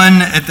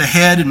 one at the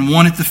head and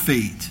one at the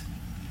feet.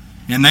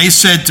 And they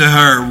said to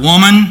her,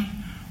 "Woman,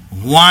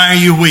 why are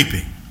you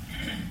weeping?"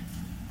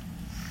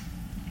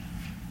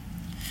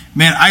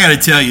 Man, I got to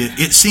tell you,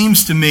 it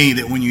seems to me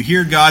that when you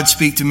hear God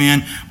speak to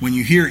men, when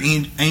you hear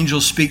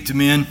angels speak to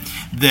men,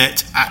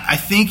 that I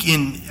think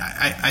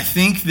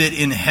that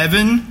in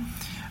heaven,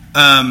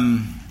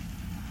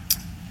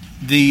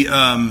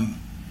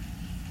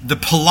 the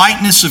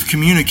politeness of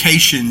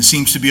communication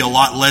seems to be a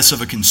lot less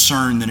of a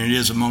concern than it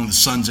is among the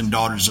sons and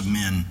daughters of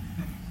men.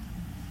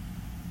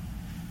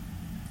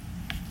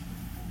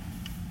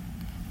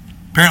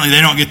 Apparently,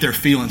 they don't get their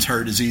feelings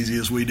hurt as easy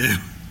as we do.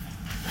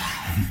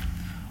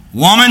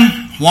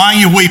 "Woman, why are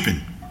you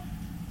weeping?"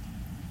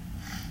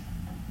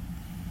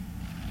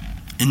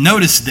 And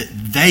notice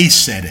that they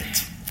said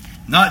it,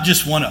 not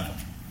just one of them.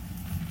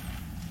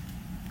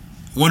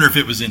 I wonder if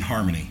it was in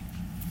harmony.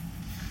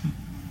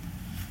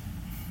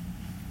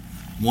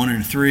 1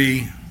 and a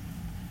 3,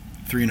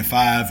 3 and a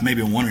 5,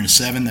 maybe a 1 and a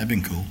 7. That'd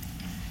been cool.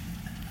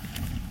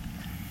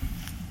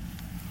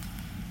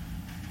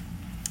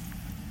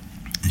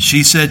 And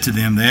she said to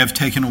them, "They have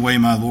taken away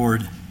my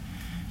Lord,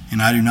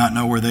 and I do not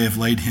know where they have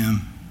laid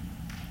him."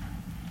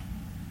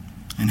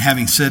 And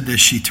having said this,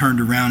 she turned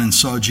around and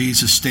saw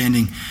Jesus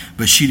standing,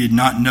 but she did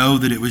not know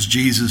that it was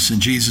Jesus. And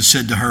Jesus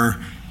said to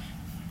her,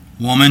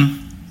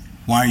 "Woman,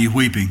 why are you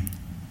weeping?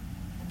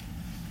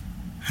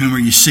 Whom are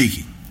you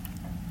seeking?"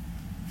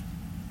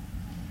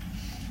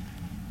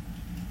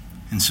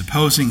 And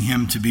supposing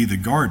him to be the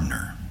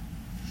gardener,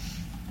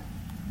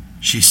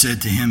 she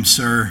said to him,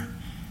 "Sir,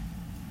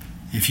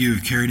 if you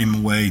have carried him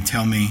away,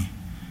 tell me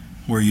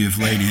where you have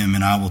laid him,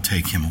 and I will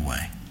take him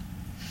away."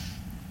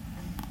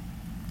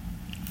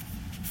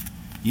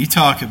 You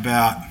talk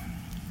about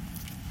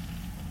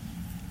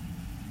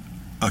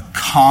a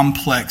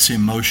complex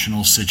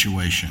emotional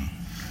situation.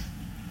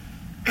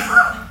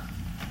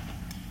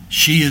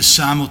 She is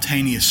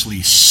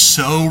simultaneously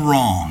so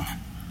wrong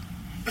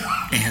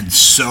and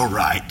so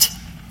right.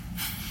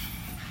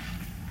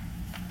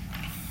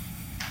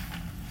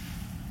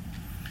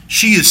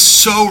 She is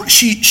so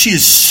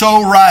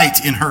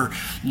right in her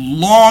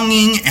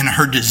longing and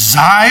her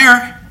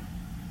desire,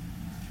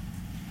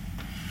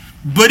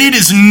 but it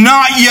has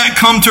not yet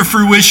come to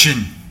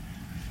fruition.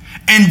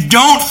 And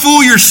don't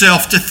fool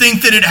yourself to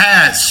think that it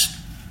has.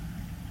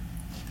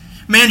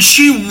 Man,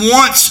 she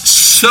wants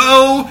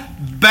so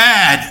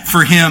bad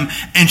for him,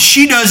 and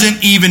she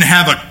doesn't even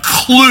have a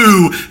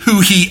clue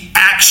who he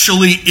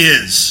actually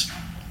is.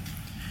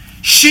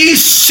 She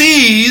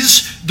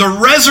sees the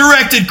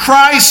resurrected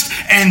Christ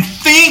and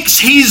thinks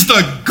he's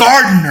the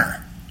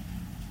gardener,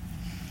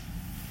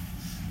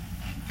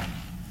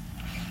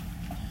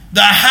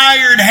 the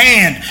hired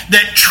hand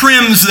that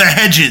trims the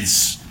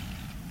hedges.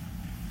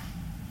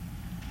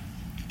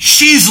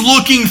 She's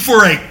looking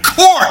for a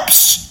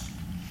corpse.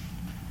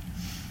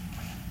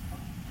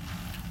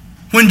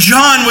 When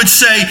John would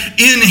say,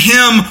 "In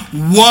him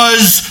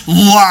was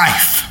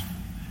life,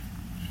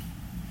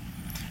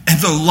 and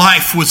the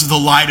life was the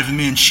light of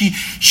men." She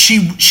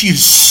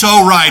is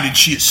so right, and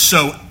she is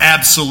so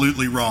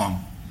absolutely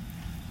wrong.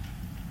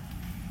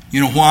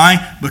 You know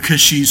why?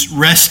 Because she's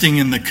resting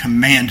in the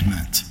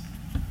commandment.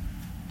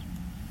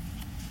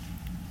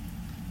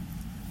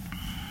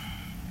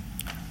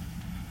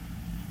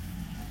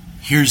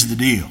 Here's the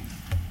deal.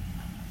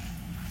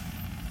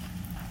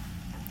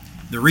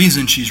 The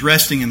reason she's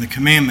resting in the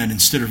commandment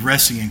instead of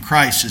resting in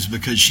Christ is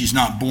because she's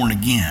not born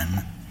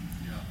again.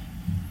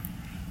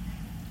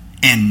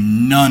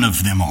 And none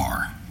of them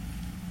are.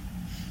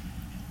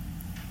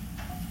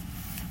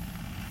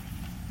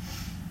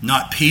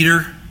 Not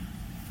Peter.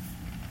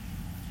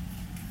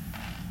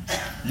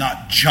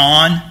 Not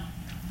John.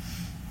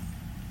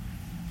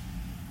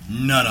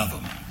 None of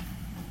them.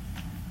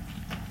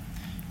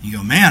 You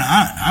go, "Man,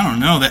 I don't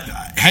know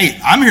that." Hey,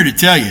 I'm here to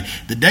tell you,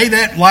 the day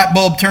that light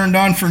bulb turned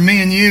on for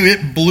me and you,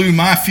 it blew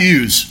my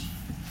fuse.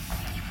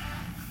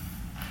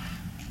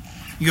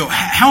 You go,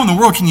 "How in the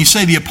world can you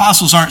say the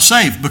apostles aren't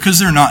saved?" Because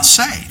they're not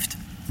saved.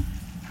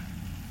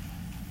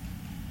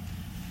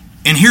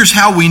 And here's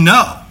how we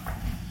know.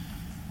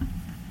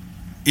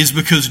 Is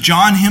because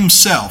John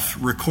himself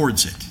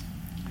records it.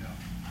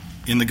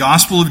 In the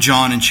Gospel of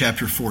John in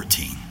chapter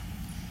 14.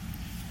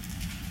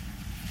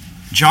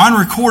 John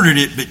recorded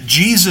it, but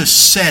Jesus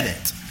said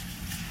it.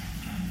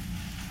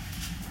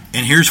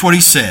 And here's what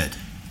he said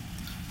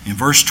in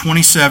verse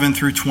 27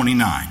 through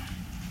 29.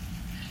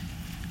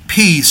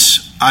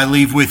 "Peace I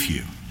leave with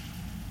you.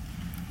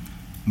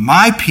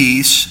 My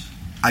peace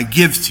I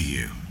give to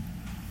you.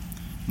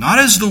 Not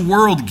as the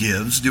world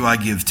gives do I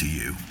give to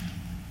you.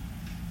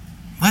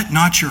 Let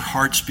not your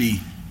hearts be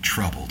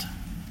troubled.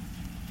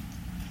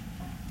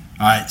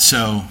 All right,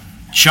 so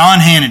Sean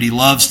Hannity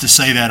loves to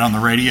say that on the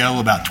radio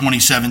about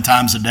 27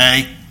 times a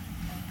day.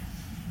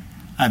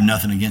 I have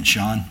nothing against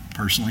Sean,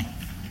 personally.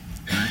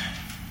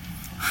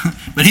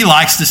 But he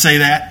likes to say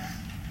that.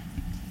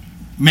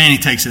 Man, he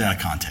takes it out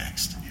of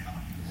context.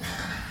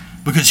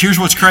 Because here's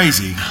what's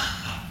crazy,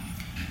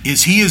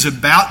 is he is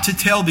about to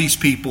tell these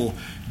people,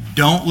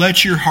 don't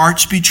let your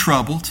hearts be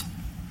troubled.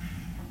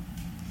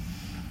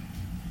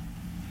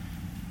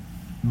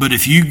 But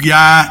if you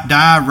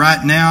die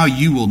right now,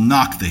 you will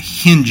knock the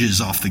hinges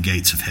off the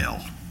gates of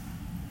hell.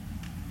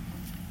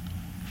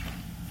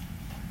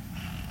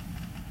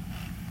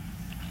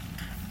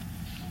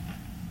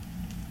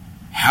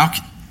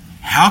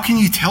 How can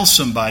you tell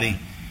somebody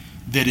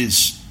that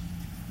is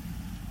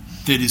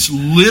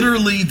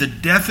literally the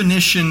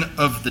definition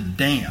of the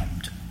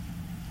damned,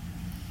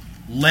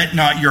 let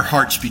not your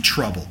hearts be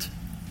troubled?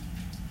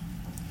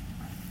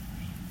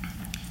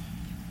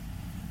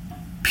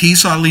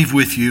 Peace I leave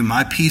with you,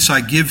 my peace I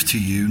give to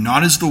you.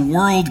 Not as the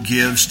world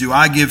gives do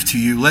I give to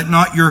you. Let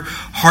not your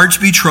hearts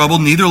be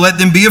troubled, neither let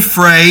them be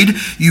afraid.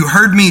 You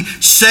heard me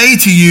say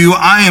to you,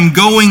 I am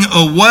going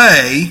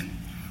away,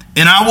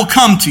 and I will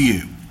come to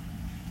you.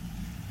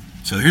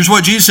 So here's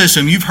what Jesus says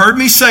to him. You've heard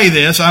me say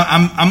this.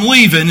 I'm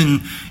leaving,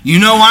 and you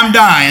know I'm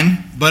dying,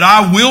 but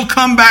I will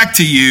come back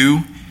to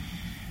you.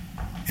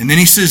 And then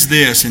he says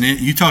this, and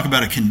you talk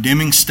about a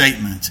condemning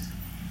statement.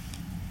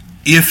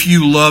 If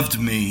you loved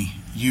me,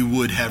 you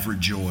would have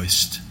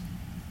rejoiced.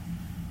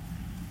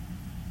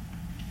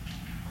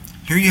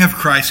 Here you have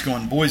Christ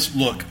going, boys,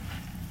 look,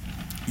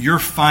 you're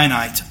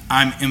finite,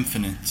 I'm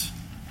infinite.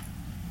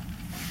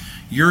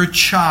 You're a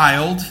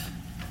child,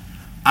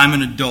 I'm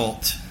an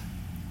adult.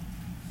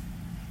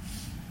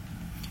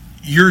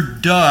 You're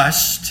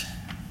dust,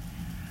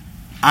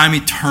 I'm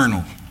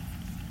eternal.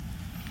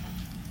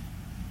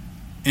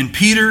 And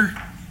Peter,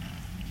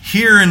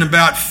 here in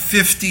about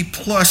 50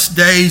 plus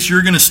days,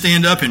 you're going to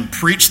stand up and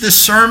preach this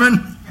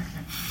sermon.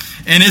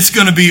 And it's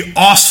going to be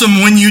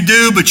awesome when you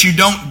do, but you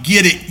don't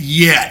get it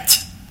yet.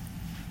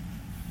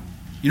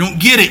 You don't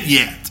get it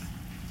yet.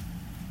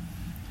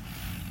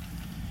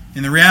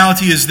 And the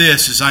reality is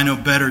this, is I know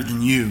better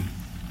than you.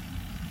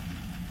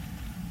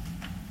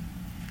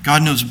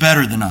 God knows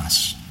better than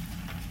us.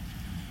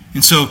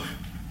 And so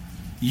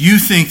you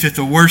think that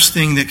the worst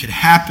thing that could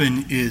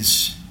happen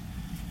is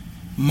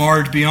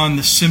marred beyond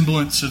the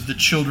semblance of the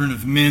children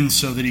of men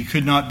so that he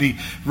could not be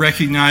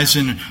recognized,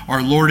 and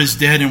our Lord is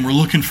dead and we're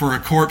looking for a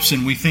corpse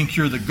and we think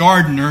you're the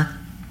gardener.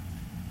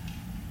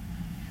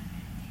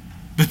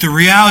 But the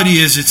reality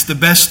is it's the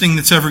best thing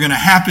that's ever going to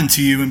happen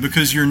to you, and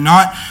because you're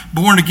not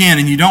born again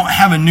and you don't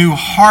have a new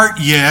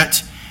heart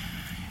yet,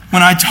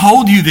 when I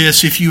told you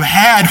this, if you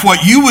had,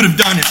 what you would have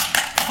done is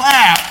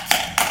clapped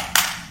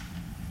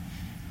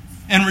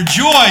and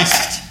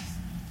rejoiced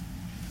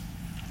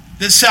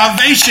that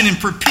salvation and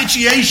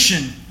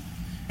propitiation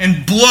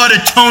and blood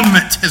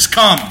atonement has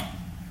come.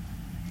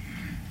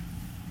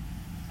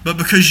 But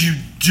because you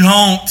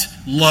don't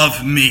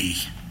love me,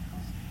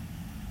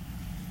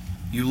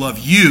 you love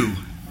you.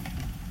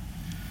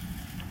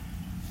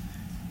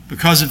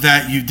 Because of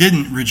that, you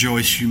didn't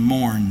rejoice, you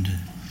mourned.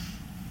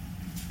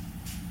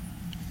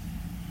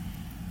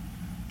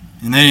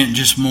 And they didn't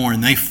just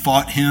mourn, they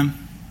fought him.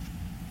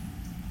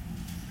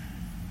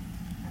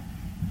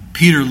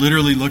 Peter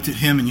literally looked at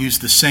him and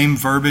used the same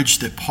verbiage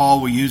that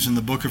Paul will use in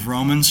the book of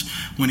Romans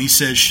when he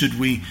says, should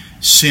we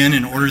sin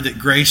in order that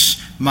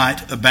grace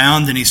might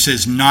abound? And he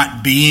says,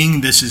 not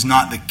being. This is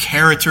not the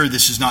character.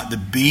 This is not the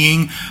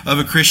being of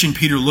a Christian.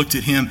 Peter looked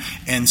at him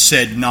and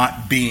said,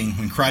 not being.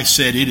 When Christ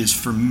said, it is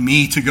for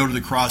me to go to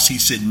the cross, he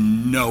said,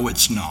 no,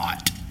 it's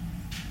not.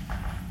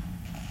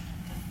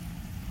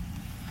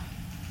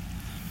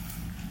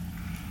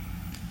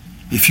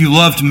 If you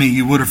loved me,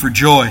 you would have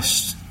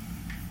rejoiced.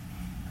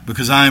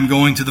 Because I am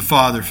going to the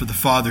Father, for the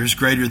Father is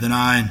greater than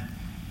I. And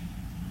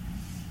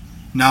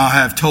now I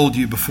have told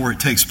you before it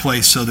takes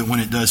place, so that when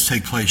it does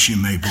take place, you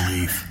may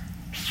believe.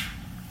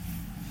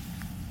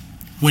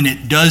 When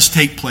it does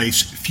take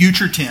place,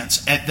 future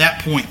tense, at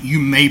that point, you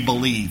may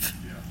believe.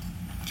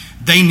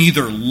 They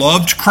neither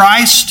loved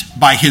Christ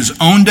by his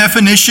own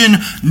definition,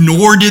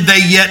 nor did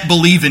they yet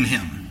believe in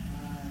him.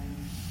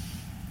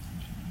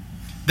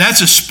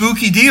 That's a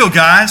spooky deal,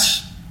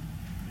 guys.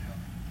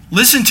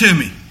 Listen to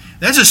me.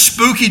 That's a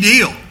spooky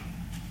deal.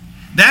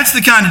 That's the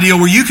kind of deal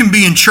where you can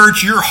be in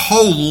church your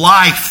whole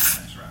life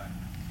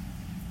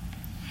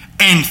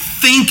and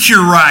think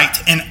you're right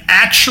and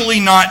actually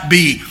not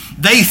be.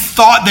 They've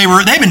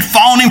been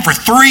following him for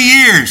 3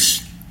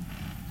 years.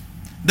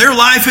 Their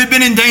life had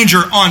been in danger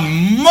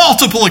on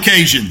multiple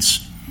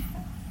occasions.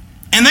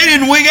 And they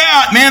didn't wig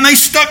out, man. They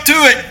stuck to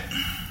it.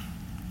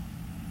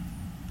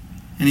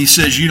 And he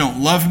says, you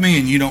don't love me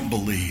and you don't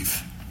believe.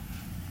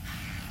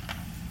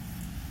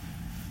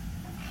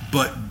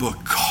 But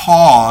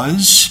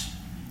because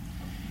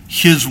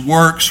His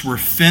works were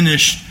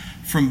finished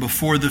from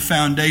before the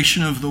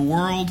foundation of the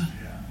world,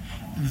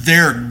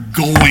 they're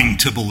going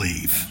to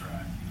believe.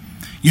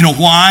 You know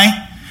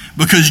why?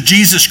 Because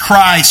Jesus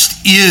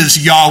Christ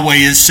is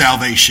Yahweh's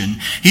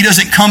salvation. He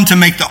doesn't come to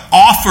make the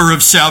offer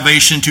of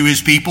salvation to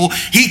His people.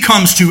 He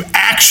comes to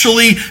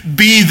actually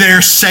be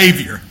their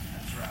Savior.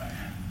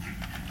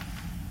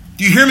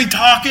 Do you hear me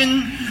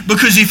talking?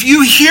 Because if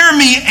you hear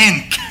me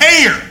and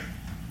care,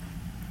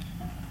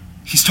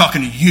 He's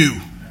talking to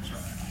you.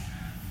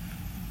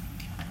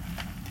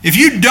 If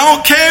you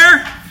don't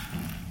care,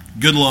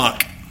 good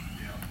luck.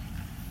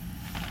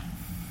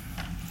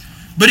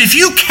 But if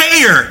you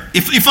care,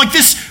 if like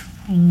this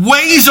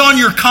weighs on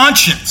your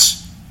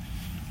conscience,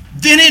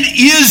 then it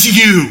is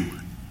you.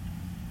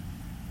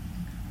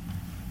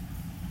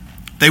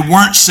 They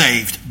weren't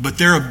saved, but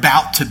they're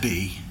about to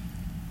be.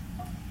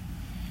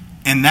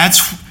 And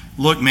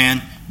look,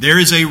 man, there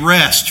is a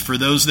rest for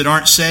those that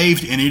aren't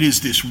saved, and it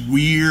is this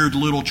weird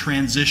little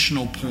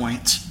transitional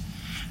point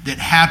that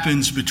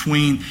happens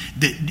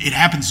it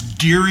happens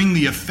during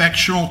the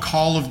effectual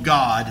call of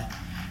God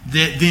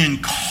that then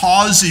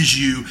causes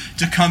you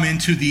to come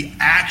into the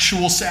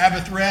actual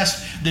Sabbath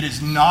rest that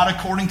is not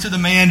according to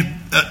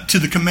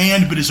the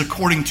command, but is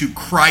according to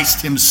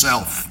Christ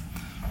Himself.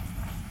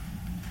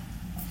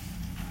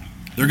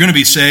 They're going to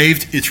be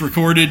saved. It's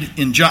recorded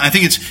in John. I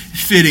think it's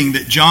fitting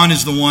that John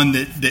is the one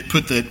that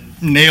put the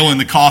nail in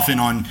the coffin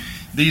on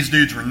these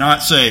dudes were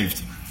not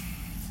saved.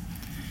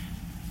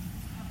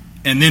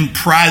 And then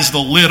pries the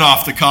lid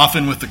off the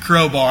coffin with the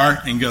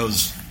crowbar and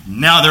goes,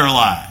 now they're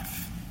alive.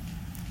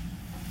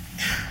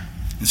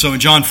 And so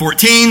in John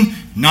 14,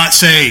 not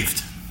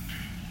saved.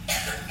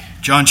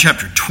 John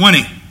chapter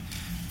 20,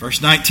 verse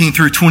 19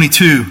 through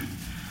 22.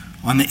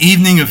 On the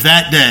evening of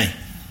that day,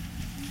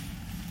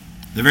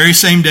 the very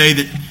same day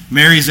that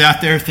Mary's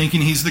out there thinking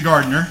he's the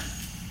gardener,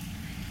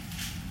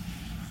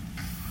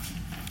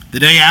 the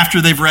day after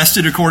they've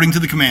rested according to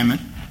the commandment,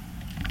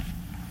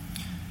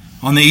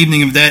 on the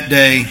evening of that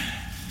day,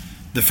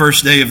 the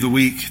first day of the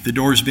week, the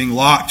doors being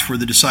locked where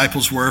the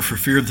disciples were for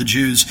fear of the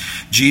Jews,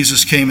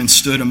 Jesus came and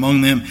stood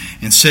among them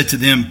and said to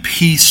them,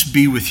 "Peace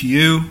be with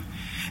you."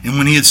 And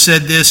when He had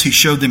said this, He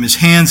showed them His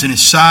hands and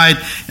His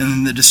side.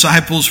 And the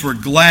disciples were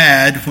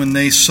glad when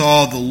they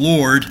saw the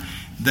Lord.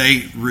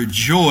 They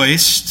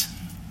rejoiced,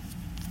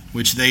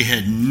 which they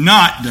had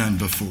not done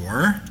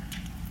before.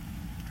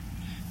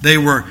 They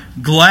were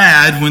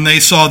glad when they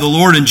saw the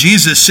Lord. And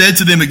Jesus said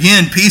to them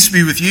again, "Peace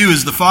be with you.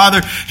 As the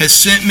Father has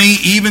sent me,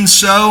 even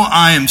so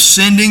I am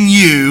sending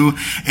you."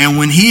 And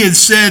when He had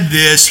said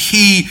this,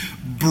 He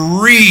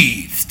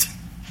breathed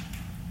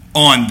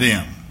on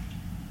them.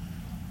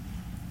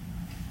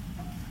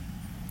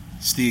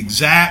 It's the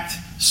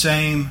exact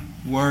same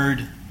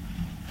word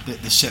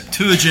that the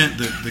Septuagint,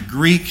 the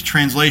Greek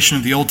translation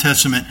of the Old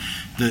Testament,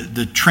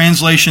 the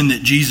translation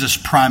that Jesus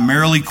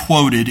primarily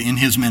quoted in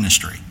His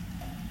ministry.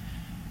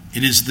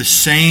 It is the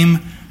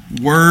same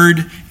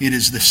word, it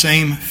is the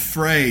same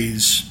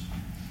phrase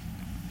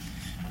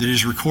that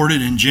is recorded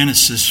in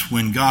Genesis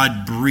when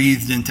God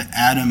breathed into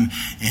Adam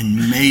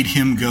and made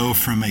him go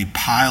from a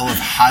pile of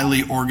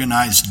highly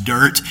organized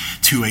dirt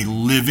to a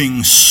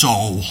living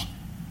soul.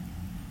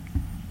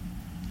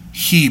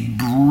 He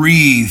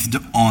breathed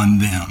on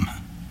them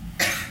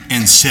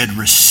and said,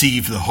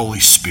 "Receive the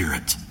Holy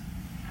Spirit."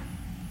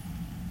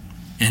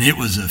 And it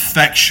was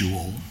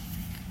effectual.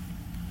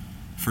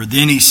 For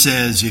then He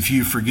says, "If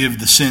you forgive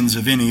the sins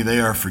of any, they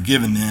are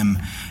forgiven them.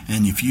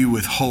 And if you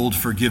withhold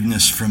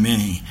forgiveness from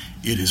any,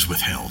 it is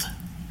withheld."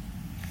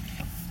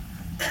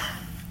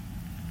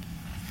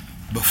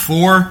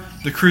 Before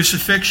the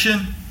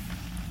crucifixion,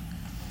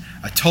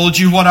 I told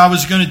you what I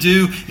was going to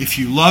do. If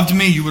you loved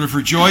me, you would have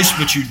rejoiced,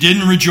 but you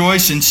didn't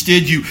rejoice.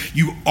 Instead, you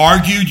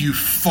argued, you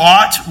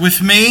fought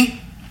with me.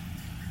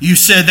 You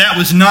said that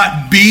was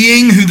not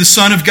being who the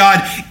Son of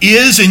God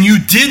is, and you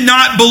did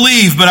not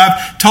believe. But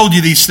I've told you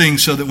these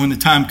things so that when the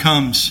time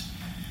comes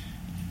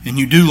and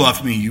you do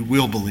love me, you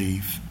will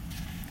believe.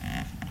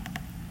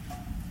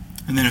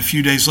 And then a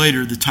few days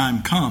later, the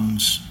time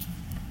comes.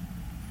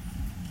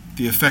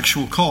 The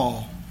effectual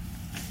call.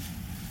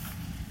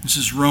 This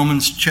is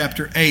Romans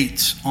chapter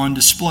 8 on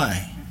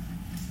display.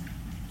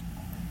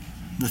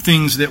 The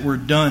things that were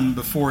done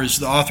before, as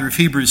the author of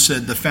Hebrews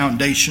said, the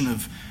foundation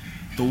of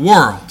the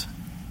world.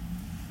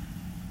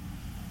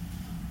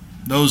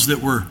 Those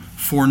that were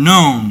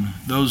foreknown,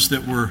 those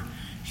that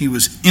He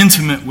was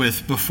intimate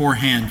with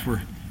beforehand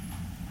were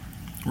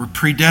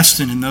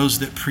predestined, and those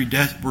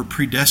that were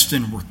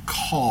predestined were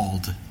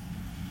called.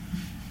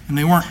 And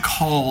they weren't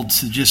called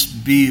to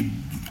just be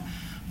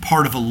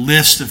part of a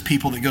list of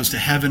people that goes to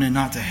heaven and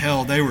not to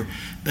hell. They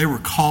were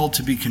called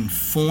to be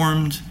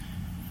conformed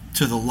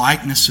to the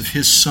likeness of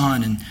His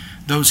Son. And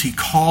those He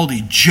called,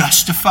 He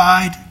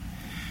justified.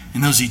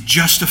 And those He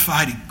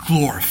justified, He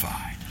glorified.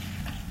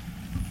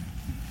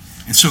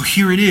 And so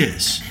here it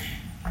is.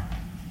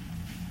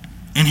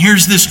 And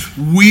here's this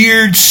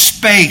weird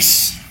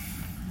space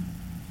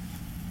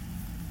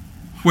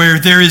where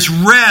there is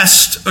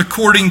rest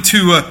according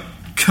to a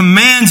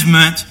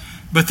commandment,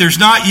 But there's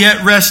not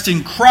yet rest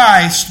in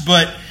Christ,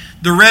 but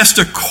the rest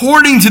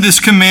according to this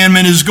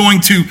commandment is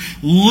going to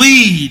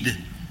lead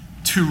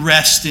to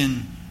rest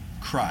in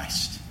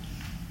Christ.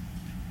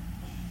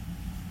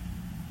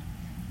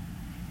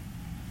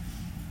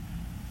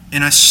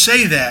 And I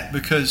say that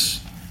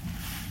because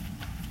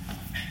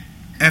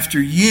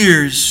after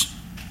years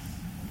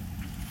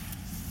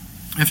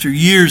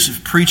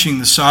of preaching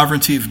the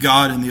sovereignty of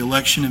God and the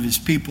election of His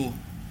people,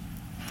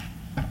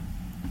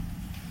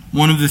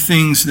 one of the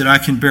things that I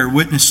can bear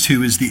witness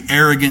to is the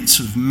arrogance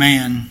of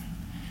man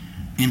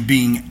in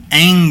being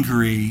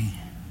angry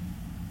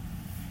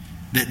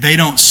that they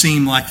don't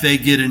seem like they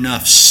get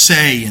enough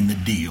say in the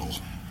deal.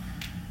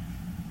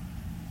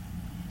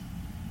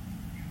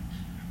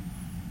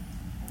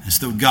 As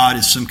though God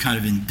is some kind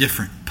of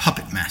indifferent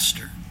puppet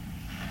master,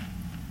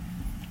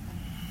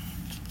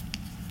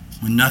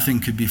 when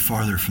nothing could be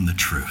farther from the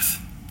truth.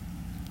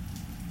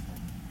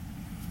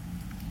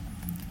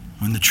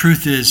 When the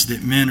truth is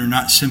that men are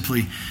not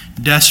simply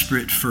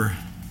desperate for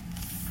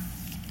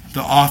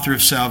the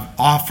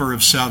offer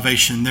of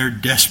salvation, they're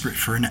desperate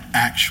for an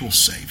actual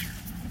Savior.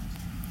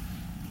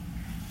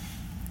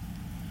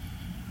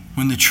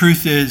 When the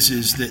truth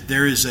is that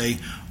there is a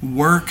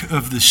work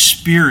of the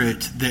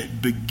Spirit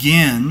that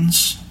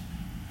begins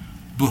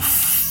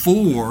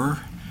before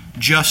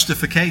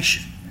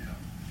justification.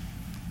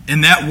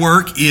 And that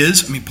work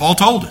is, Paul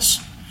told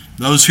us,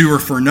 those who are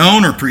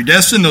foreknown are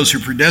predestined, those who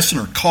are predestined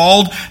are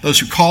called, those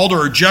who are called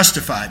are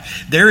justified.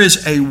 There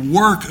is a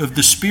work of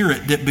the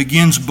Spirit that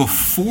begins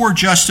before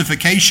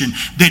justification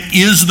that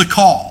is the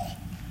call.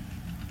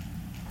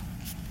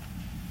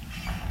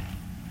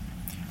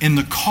 And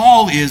the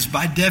call is,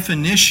 by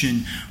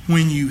definition,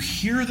 when you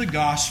hear the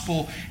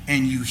gospel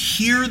and you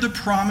hear the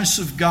promise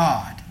of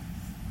God,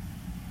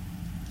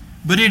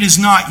 but it has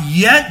not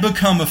yet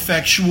become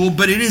effectual,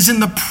 but it is in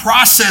the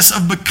process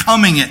of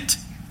becoming it.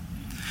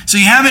 So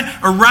you haven't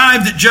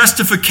arrived at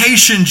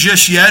justification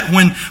just yet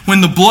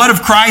when the blood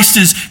of Christ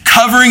is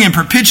covering and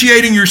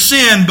propitiating your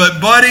sin, but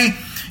buddy,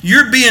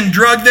 you're being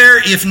drugged there,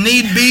 if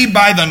need be,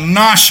 by the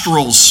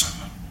nostrils.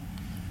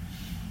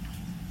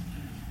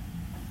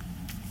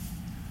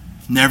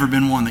 Never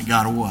been one that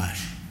got away.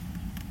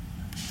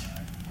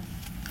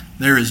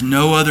 There is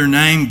no other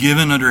name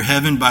given under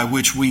heaven by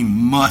which we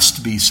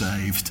must be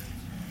saved.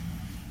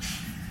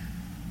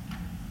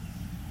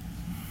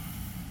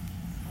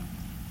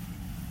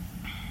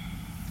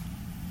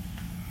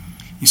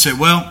 You say,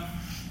 well,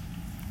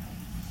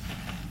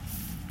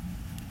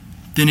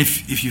 then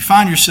if you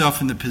find yourself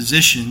in the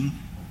position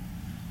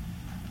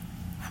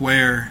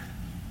where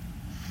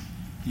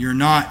you're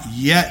not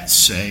yet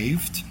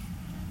saved,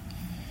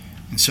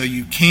 and so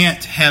you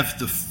can't have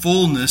the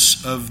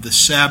fullness of the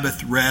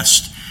Sabbath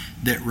rest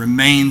that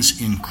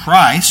remains in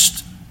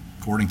Christ,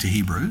 according to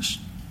Hebrews,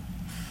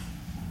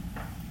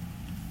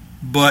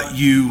 but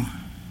you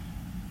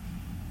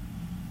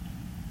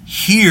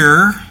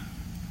hear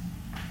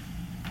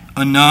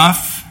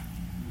enough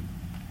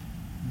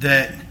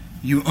that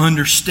you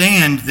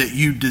understand that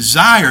you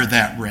desire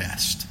that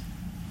rest.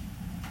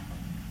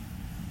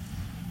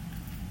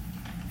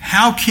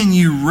 How can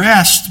you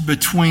rest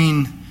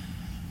between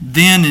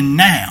then and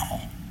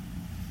now?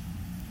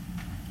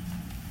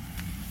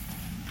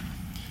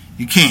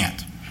 You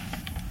can't.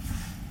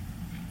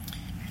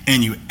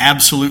 And you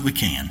absolutely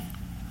can.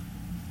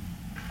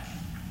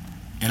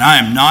 And I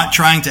am not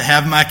trying to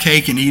have my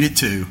cake and eat it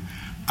too.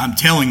 I'm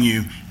telling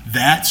you,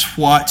 that's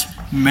what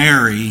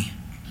Mary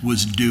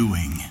was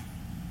doing.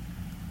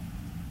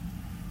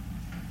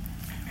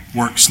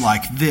 Works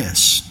like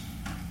this.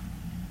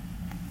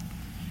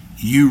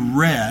 You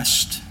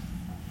rest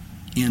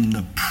in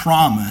the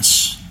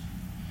promise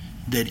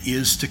that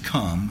is to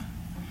come,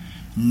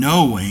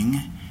 knowing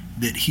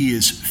that He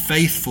is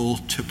faithful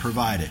to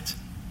provide it.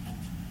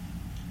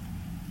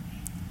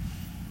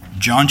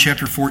 John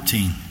chapter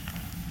 14,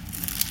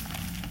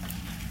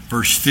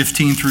 verse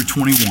 15 through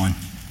 21.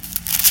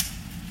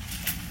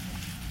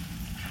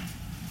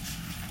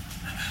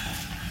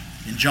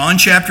 In John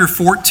chapter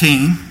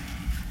 14,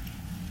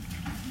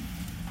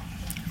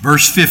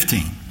 verse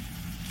 15,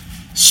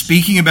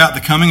 speaking about the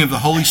coming of the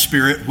Holy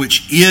Spirit,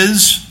 which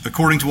is,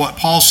 according to what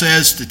Paul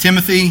says to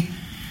Timothy,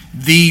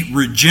 the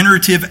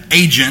regenerative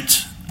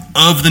agent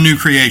of the new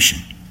creation.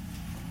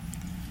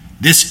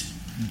 This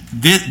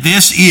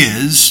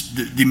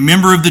is the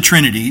member of the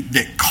Trinity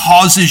that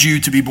causes you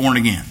to be born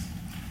again.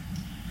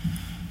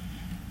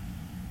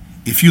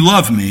 If you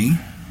love me,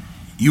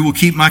 you will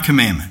keep my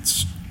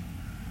commandments.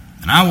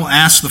 And I will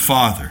ask the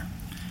Father,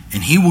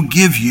 and He will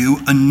give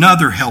you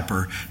another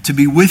helper to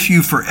be with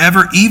you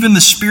forever, even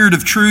the Spirit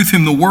of truth,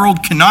 whom the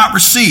world cannot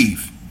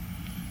receive.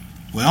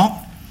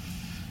 Well,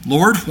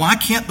 Lord, why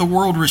can't the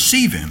world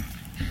receive Him?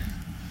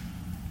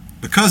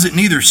 Because it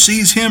neither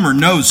sees Him or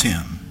knows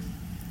Him.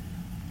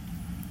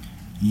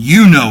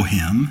 You know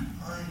Him,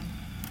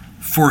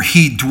 for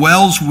He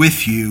dwells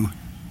with you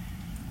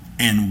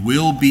and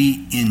will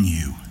be in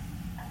you.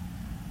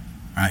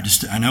 All All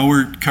right, I know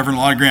we're covering a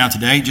lot of ground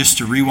today. Just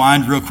to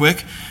rewind real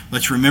quick,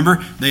 let's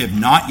remember they have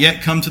not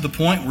yet come to the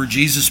point where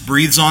Jesus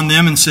breathes on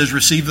them and says,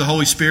 receive the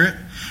Holy Spirit.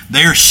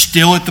 They are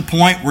still at the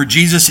point where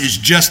Jesus is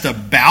just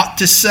about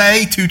to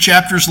say 2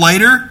 chapters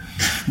later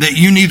that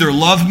you neither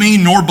love me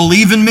nor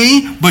believe in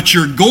me, but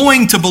you're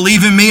going to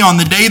believe in me on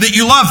the day that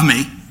you love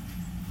me.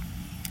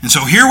 And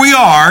so here we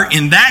are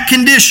in that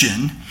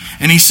condition,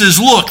 and he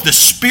says, look, the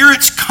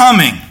Spirit's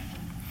coming.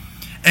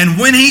 And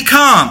when he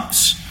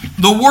comes,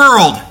 the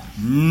world,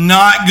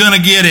 not going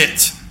to get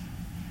it.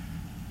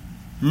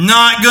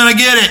 Not going to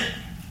get it.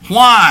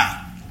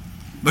 Why?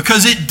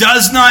 Because it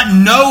does not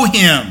know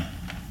him.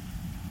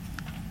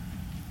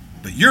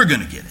 But you're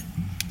going to get it.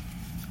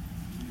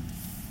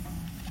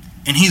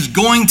 And he's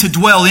going to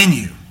dwell in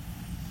you.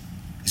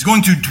 He's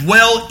going to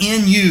dwell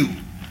in you.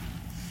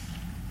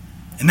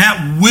 And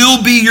that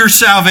will be your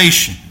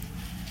salvation.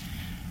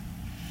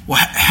 Well,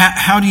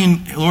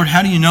 Lord,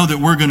 how do you know that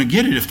we're going to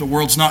get it if the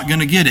world's not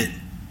going to get it?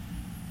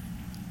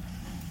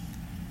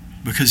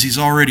 Because he's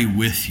already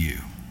with you.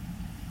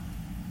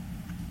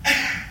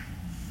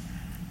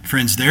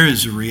 Friends, there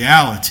is a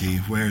reality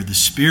where the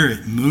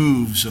Spirit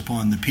moves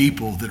upon the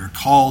people that are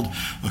called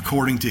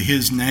according to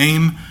his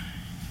name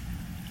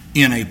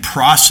in a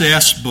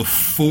process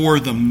before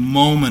the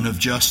moment of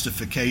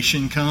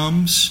justification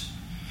comes.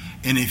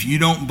 And if you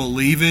don't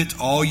believe it,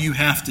 all you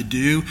have to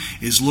do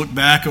is look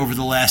back over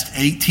the last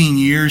 18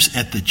 years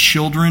at the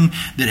children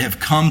that have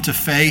come to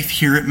faith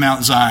here at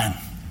Mount Zion.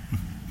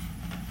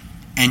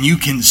 And you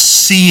can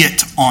see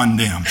it on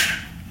them.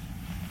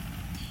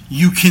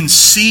 You can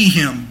see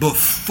him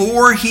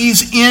before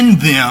he's in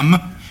them,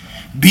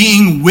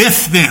 being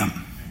with them,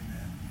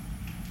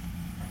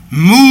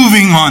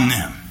 moving on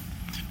them,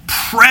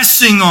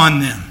 pressing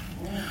on them,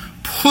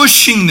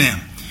 pushing them.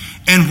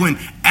 And when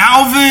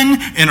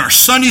Alvin and our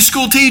Sunday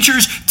school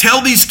teachers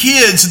tell these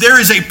kids there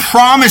is a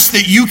promise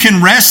that you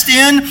can rest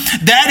in,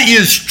 that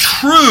is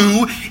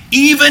true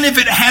even if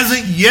it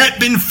hasn't yet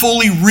been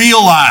fully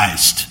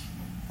realized.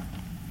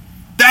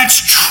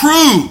 That's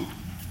true.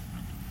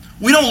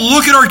 We don't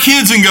look at our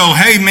kids and go,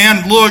 hey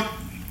man, look,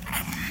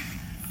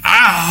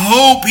 I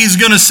hope he's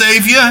going to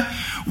save you.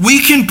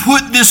 We can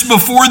put this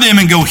before them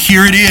and go,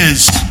 here it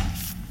is.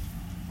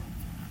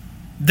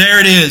 There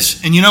it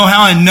is. And you know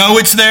how I know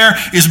it's there?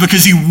 Is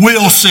because he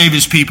will save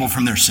his people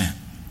from their sin.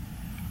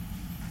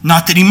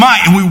 Not that he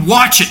might. And we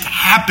watch it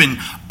happen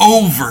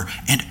over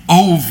and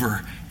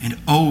over and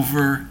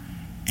over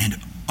and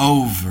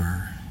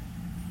over.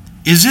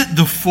 Is it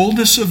the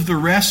fullness of the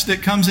rest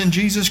that comes in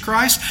Jesus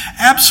Christ?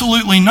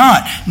 Absolutely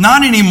not.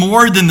 Not any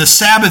more than the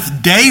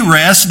Sabbath day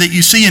rest that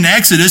you see in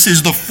Exodus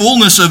is the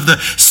fullness of the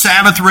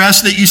Sabbath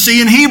rest that you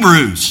see in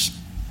Hebrews.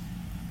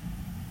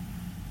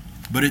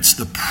 But it's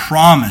the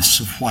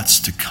promise of what's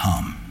to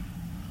come.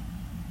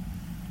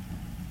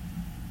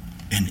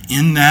 And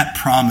in that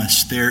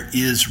promise there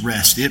is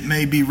rest. It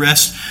may be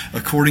rest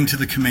according to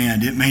the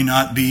command. It may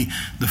not be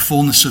the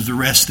fullness of the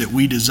rest that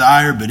we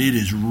desire, but it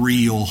is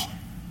real.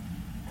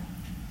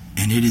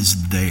 And it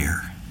is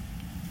there.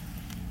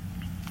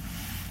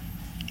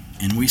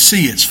 And we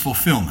see its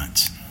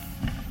fulfillment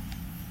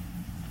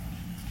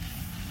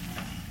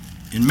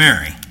in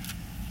Mary.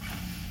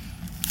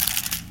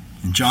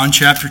 In John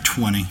chapter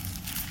 20,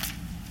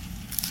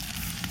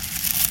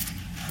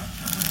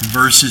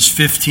 verses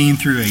 15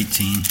 through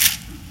 18.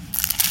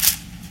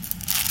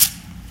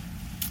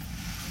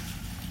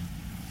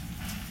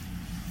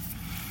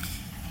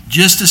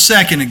 Just a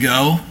second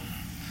ago,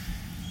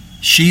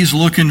 she's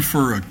looking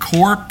for a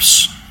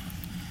corpse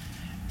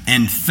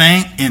and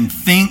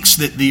thinks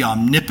that the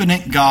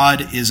omnipotent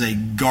God is a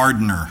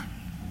gardener.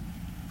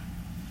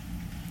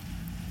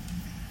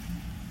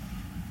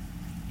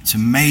 It's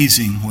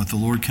amazing what the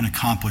Lord can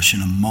accomplish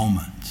in a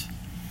moment.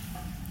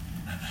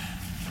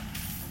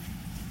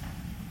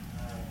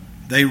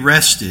 They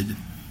rested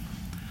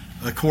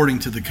according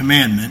to the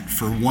commandment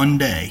for one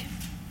day,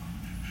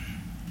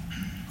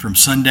 from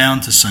sundown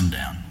to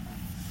sundown.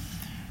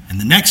 And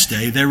the next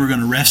day, they were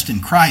going to rest in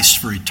Christ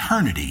for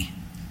eternity.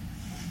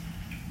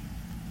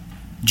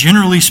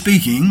 Generally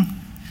speaking,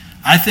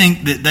 I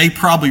think that they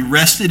probably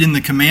rested in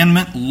the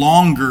commandment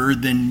longer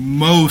than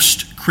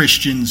most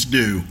Christians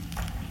do.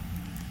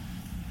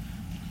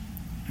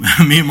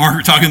 Me and Mark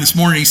were talking this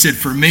morning. He said,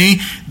 for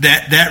me,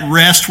 that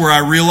rest where I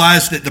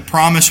realized that the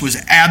promise was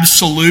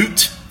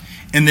absolute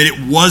and that it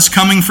was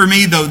coming for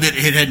me, though that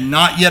it had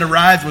not yet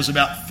arrived, was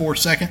about 4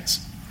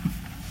 seconds.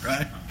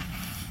 Right?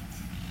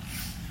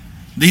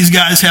 These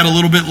guys had a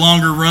little bit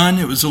longer run.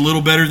 It was a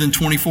little better than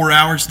 24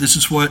 hours. This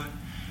is what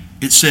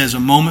it says. A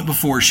moment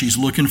before, she's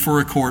looking for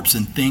a corpse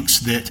and thinks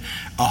that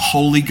a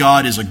holy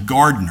God is a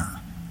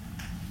gardener.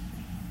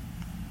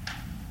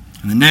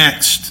 And the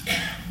next,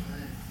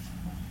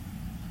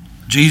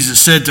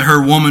 Jesus said to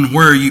her, woman,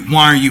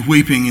 why are you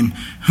weeping, and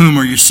whom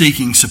are you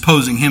seeking?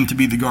 Supposing him to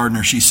be the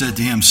gardener, she said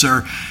to him,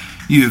 Sir,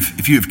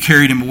 if you have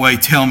carried him away,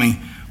 tell me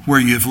where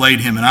you have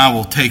laid him, and I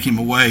will take him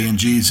away. And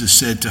Jesus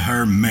said to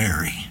her,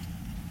 Mary.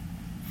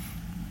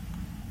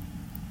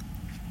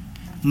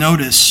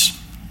 Notice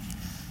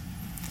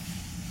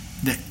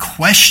that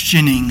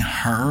questioning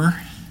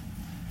her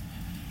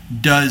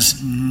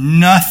does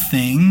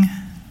nothing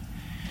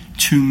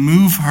to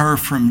move her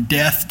from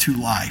death to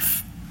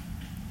life.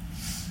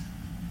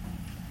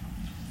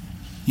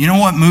 You know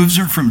what moves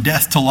her from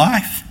death to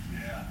life?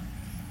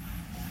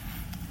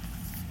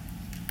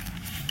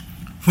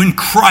 When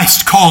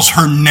Christ calls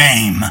her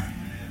name.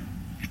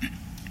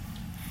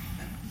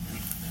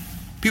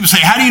 People say,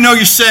 how do you know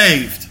you're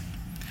saved?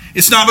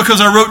 It's not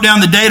because I wrote down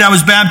the date I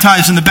was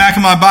baptized in the back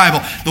of my Bible.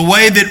 The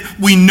way that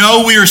we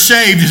know we are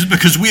saved is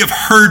because we have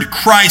heard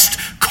Christ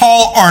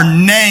call our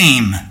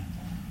name.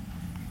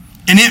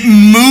 And it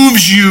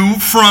moves you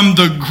from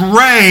the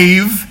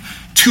grave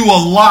to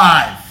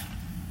alive.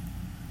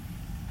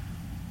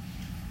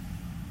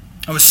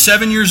 I was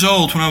 7 years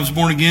old when I was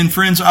born again.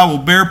 Friends, I will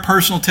bear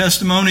personal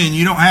testimony, and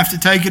you don't have to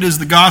take it as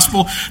the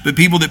gospel, but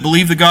people that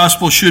believe the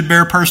gospel should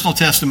bear personal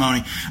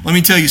testimony. Let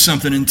me tell you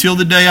something. Until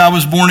the day I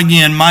was born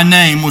again, my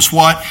name was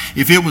what?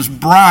 If it was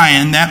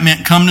Brian, that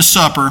meant come to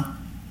supper.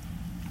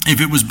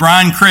 If it was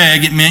Brian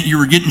Craig, it meant you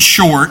were getting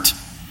short.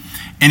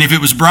 And if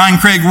it was Brian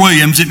Craig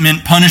Williams, it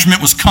meant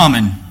punishment was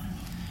coming.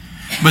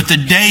 But the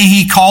day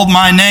he called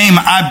my name,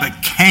 I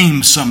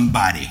became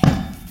somebody.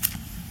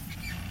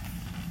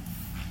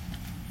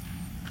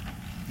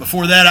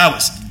 Before that, I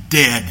was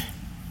dead.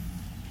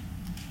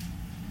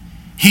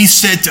 He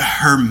said to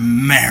her,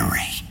 Mary.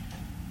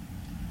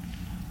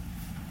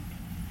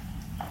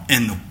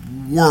 And the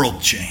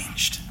world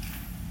changed.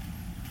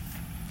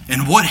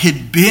 And what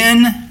had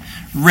been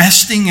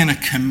resting in a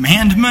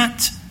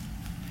commandment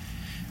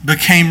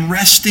became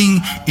resting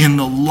in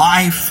the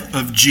life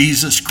of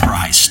Jesus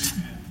Christ.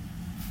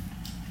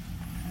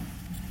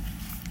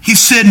 He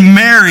said,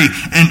 Mary,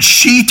 and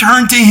she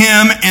turned to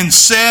him and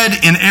said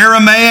in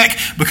Aramaic,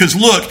 because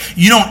look,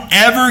 you don't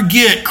ever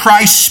get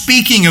Christ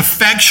speaking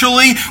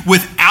effectually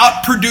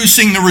without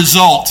producing the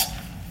result.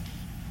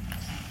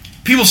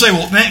 People say,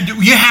 well, man,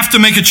 you have to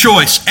make a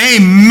choice.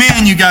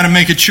 Amen, you got to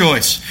make a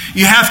choice.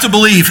 You have to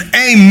believe.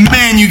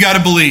 Amen, you got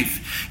to believe.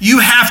 You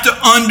have to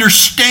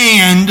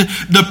understand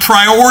the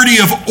priority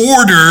of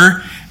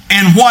order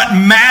and what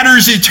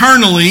matters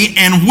eternally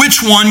and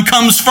which one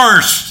comes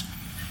first.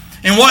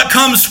 And what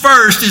comes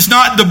first is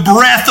not the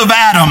breath of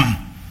Adam.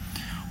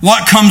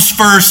 What comes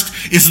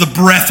first is the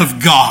breath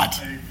of God.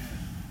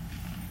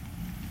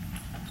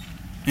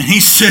 And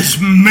he says,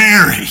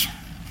 Mary.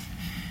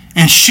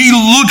 And she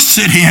looks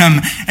at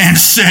him and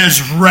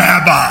says,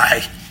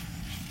 Rabbi.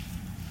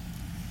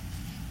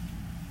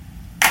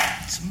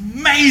 It's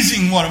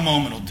amazing what a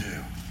moment will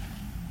do.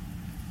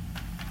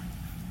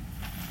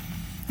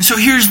 And so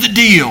here's the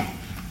deal.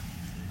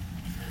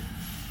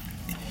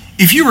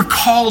 If you are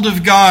called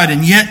of God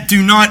and yet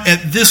do not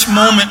at this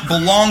moment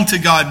belong to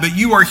God, but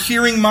you are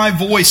hearing my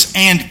voice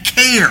and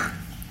care,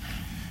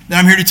 then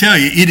I'm here to tell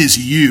you, it is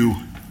you.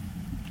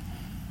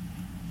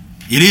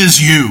 It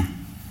is you.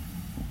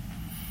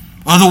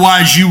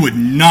 Otherwise, you would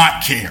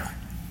not care.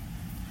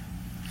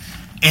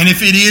 And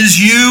if it is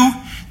you,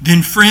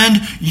 then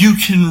friend, you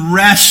can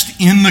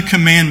rest in the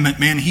commandment.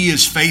 Man, he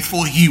is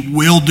faithful. He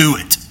will do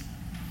it.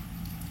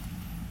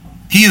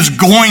 He is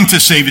going to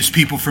save his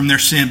people from their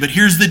sin. But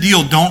here's the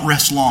deal. Don't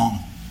rest long.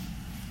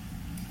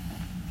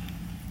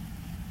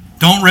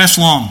 Don't rest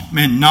long.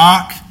 Man,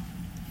 knock,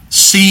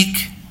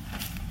 seek,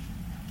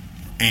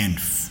 and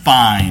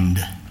find.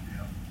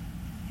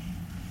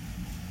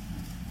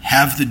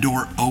 Have the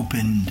door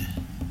opened.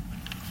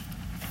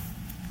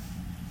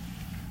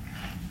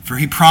 For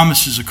he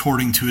promises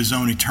according to his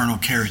own eternal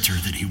character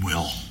that he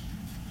will.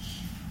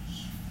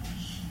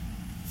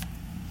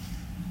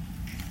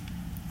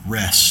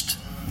 Rest.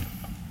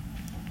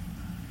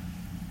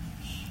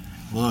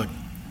 Look,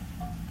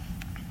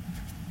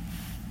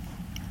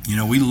 you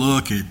know, we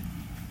look at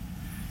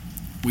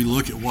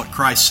what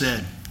Christ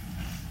said,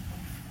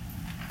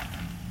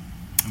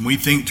 and we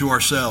think to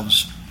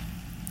ourselves,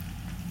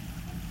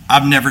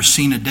 I've never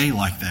seen a day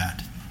like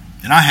that.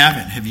 And I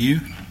haven't. Have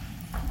you?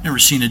 Never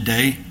seen a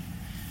day?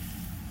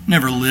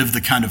 Never lived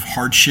the kind of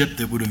hardship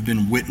that would have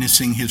been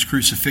witnessing his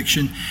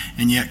crucifixion.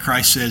 And yet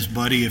Christ says,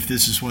 buddy, if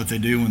this is what they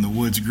do when the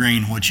wood's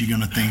green, what you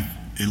going to think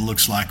it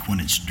looks like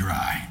when it's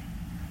dry?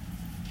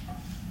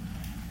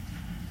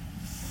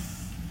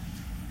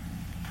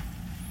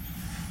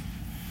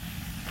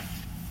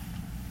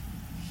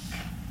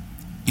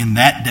 In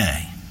that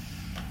day,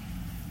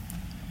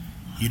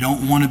 you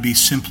don't want to be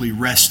simply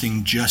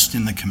resting just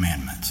in the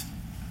commandment.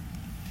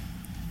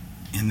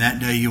 In that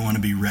day, you want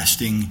to be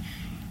resting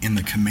in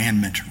the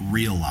commandment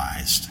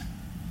realized.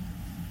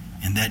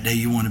 In that day,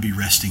 you want to be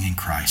resting in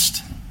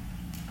Christ.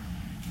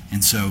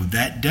 And so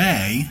that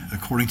day,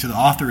 according to the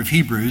author of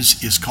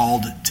Hebrews, is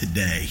called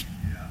today.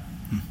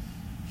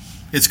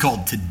 It's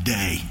called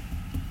today.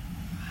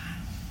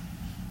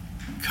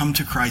 Come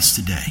to Christ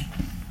today.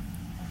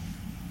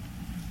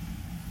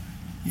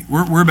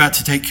 We're about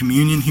to take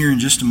communion here in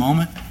just a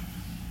moment.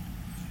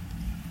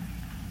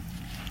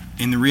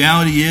 And the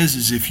reality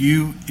is if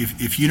you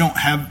don't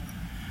have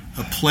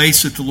a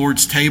place at the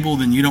Lord's table,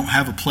 then you don't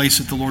have a place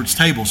at the Lord's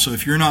table. So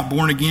if you're not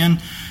born again,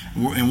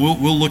 and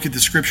we'll look at the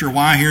scripture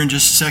why here in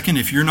just a second.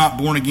 If you're not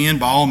born again,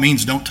 by all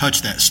means, don't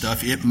touch that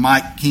stuff. He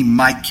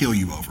might kill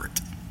you over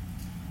it.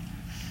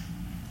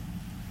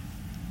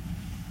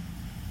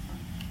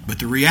 But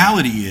the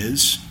reality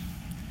is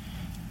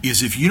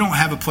if you don't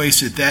have a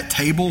place at that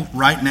table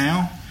right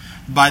now,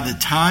 by the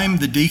time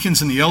the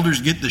deacons and the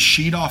elders get the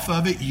sheet off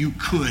of it, you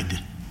could.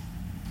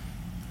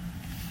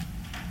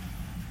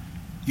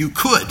 You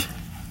could.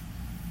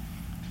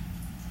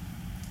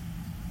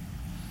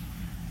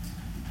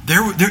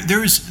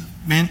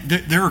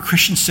 There are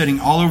Christians sitting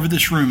all over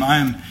this room.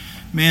 Mount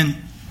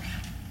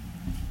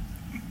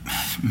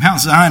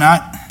Zion,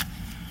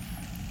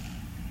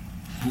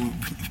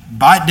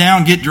 bite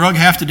down, get drugged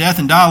half to death,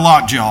 and die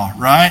lockjaw,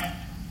 right?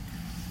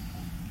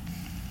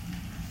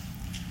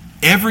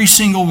 Every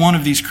single one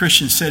of these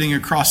Christians sitting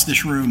across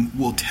this room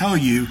will tell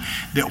you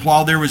that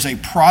while there was a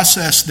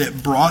process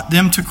that brought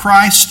them to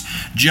Christ,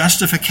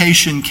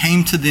 justification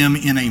came to them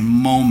in a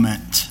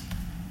moment.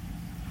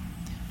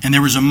 And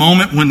there was a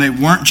moment when they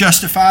weren't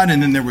justified,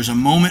 and then there was a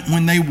moment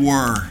when they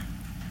were.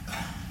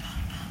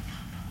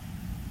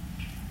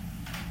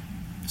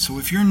 So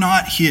if you're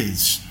not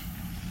His,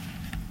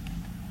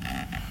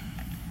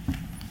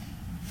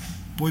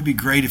 boy, it'd be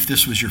great if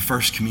this was your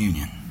first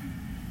communion.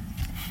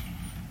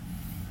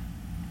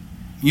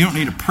 You don't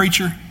need a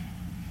preacher.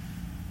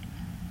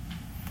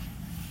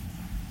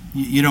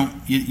 You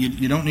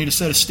don't need a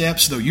set of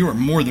steps, though you are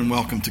more than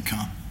welcome to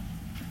come.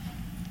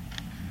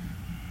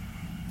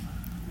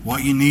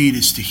 What you need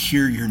is to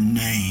hear your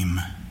name.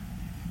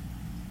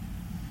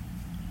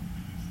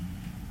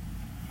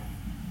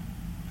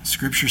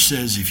 Scripture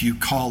says if you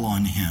call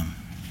on Him,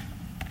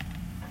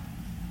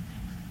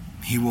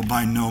 He will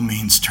by no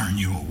means turn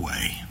you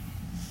away.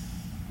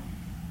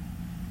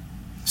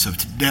 So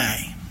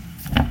today,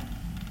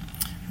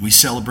 we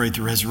celebrate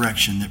the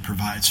resurrection that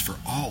provides for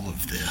all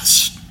of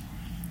this.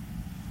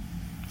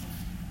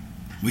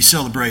 We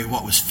celebrate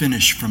what was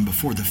finished from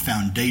before the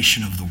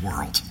foundation of the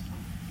world.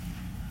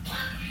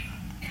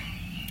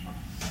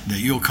 That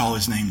you'll call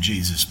His name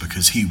Jesus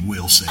because He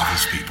will save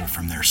His people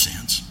from their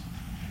sins.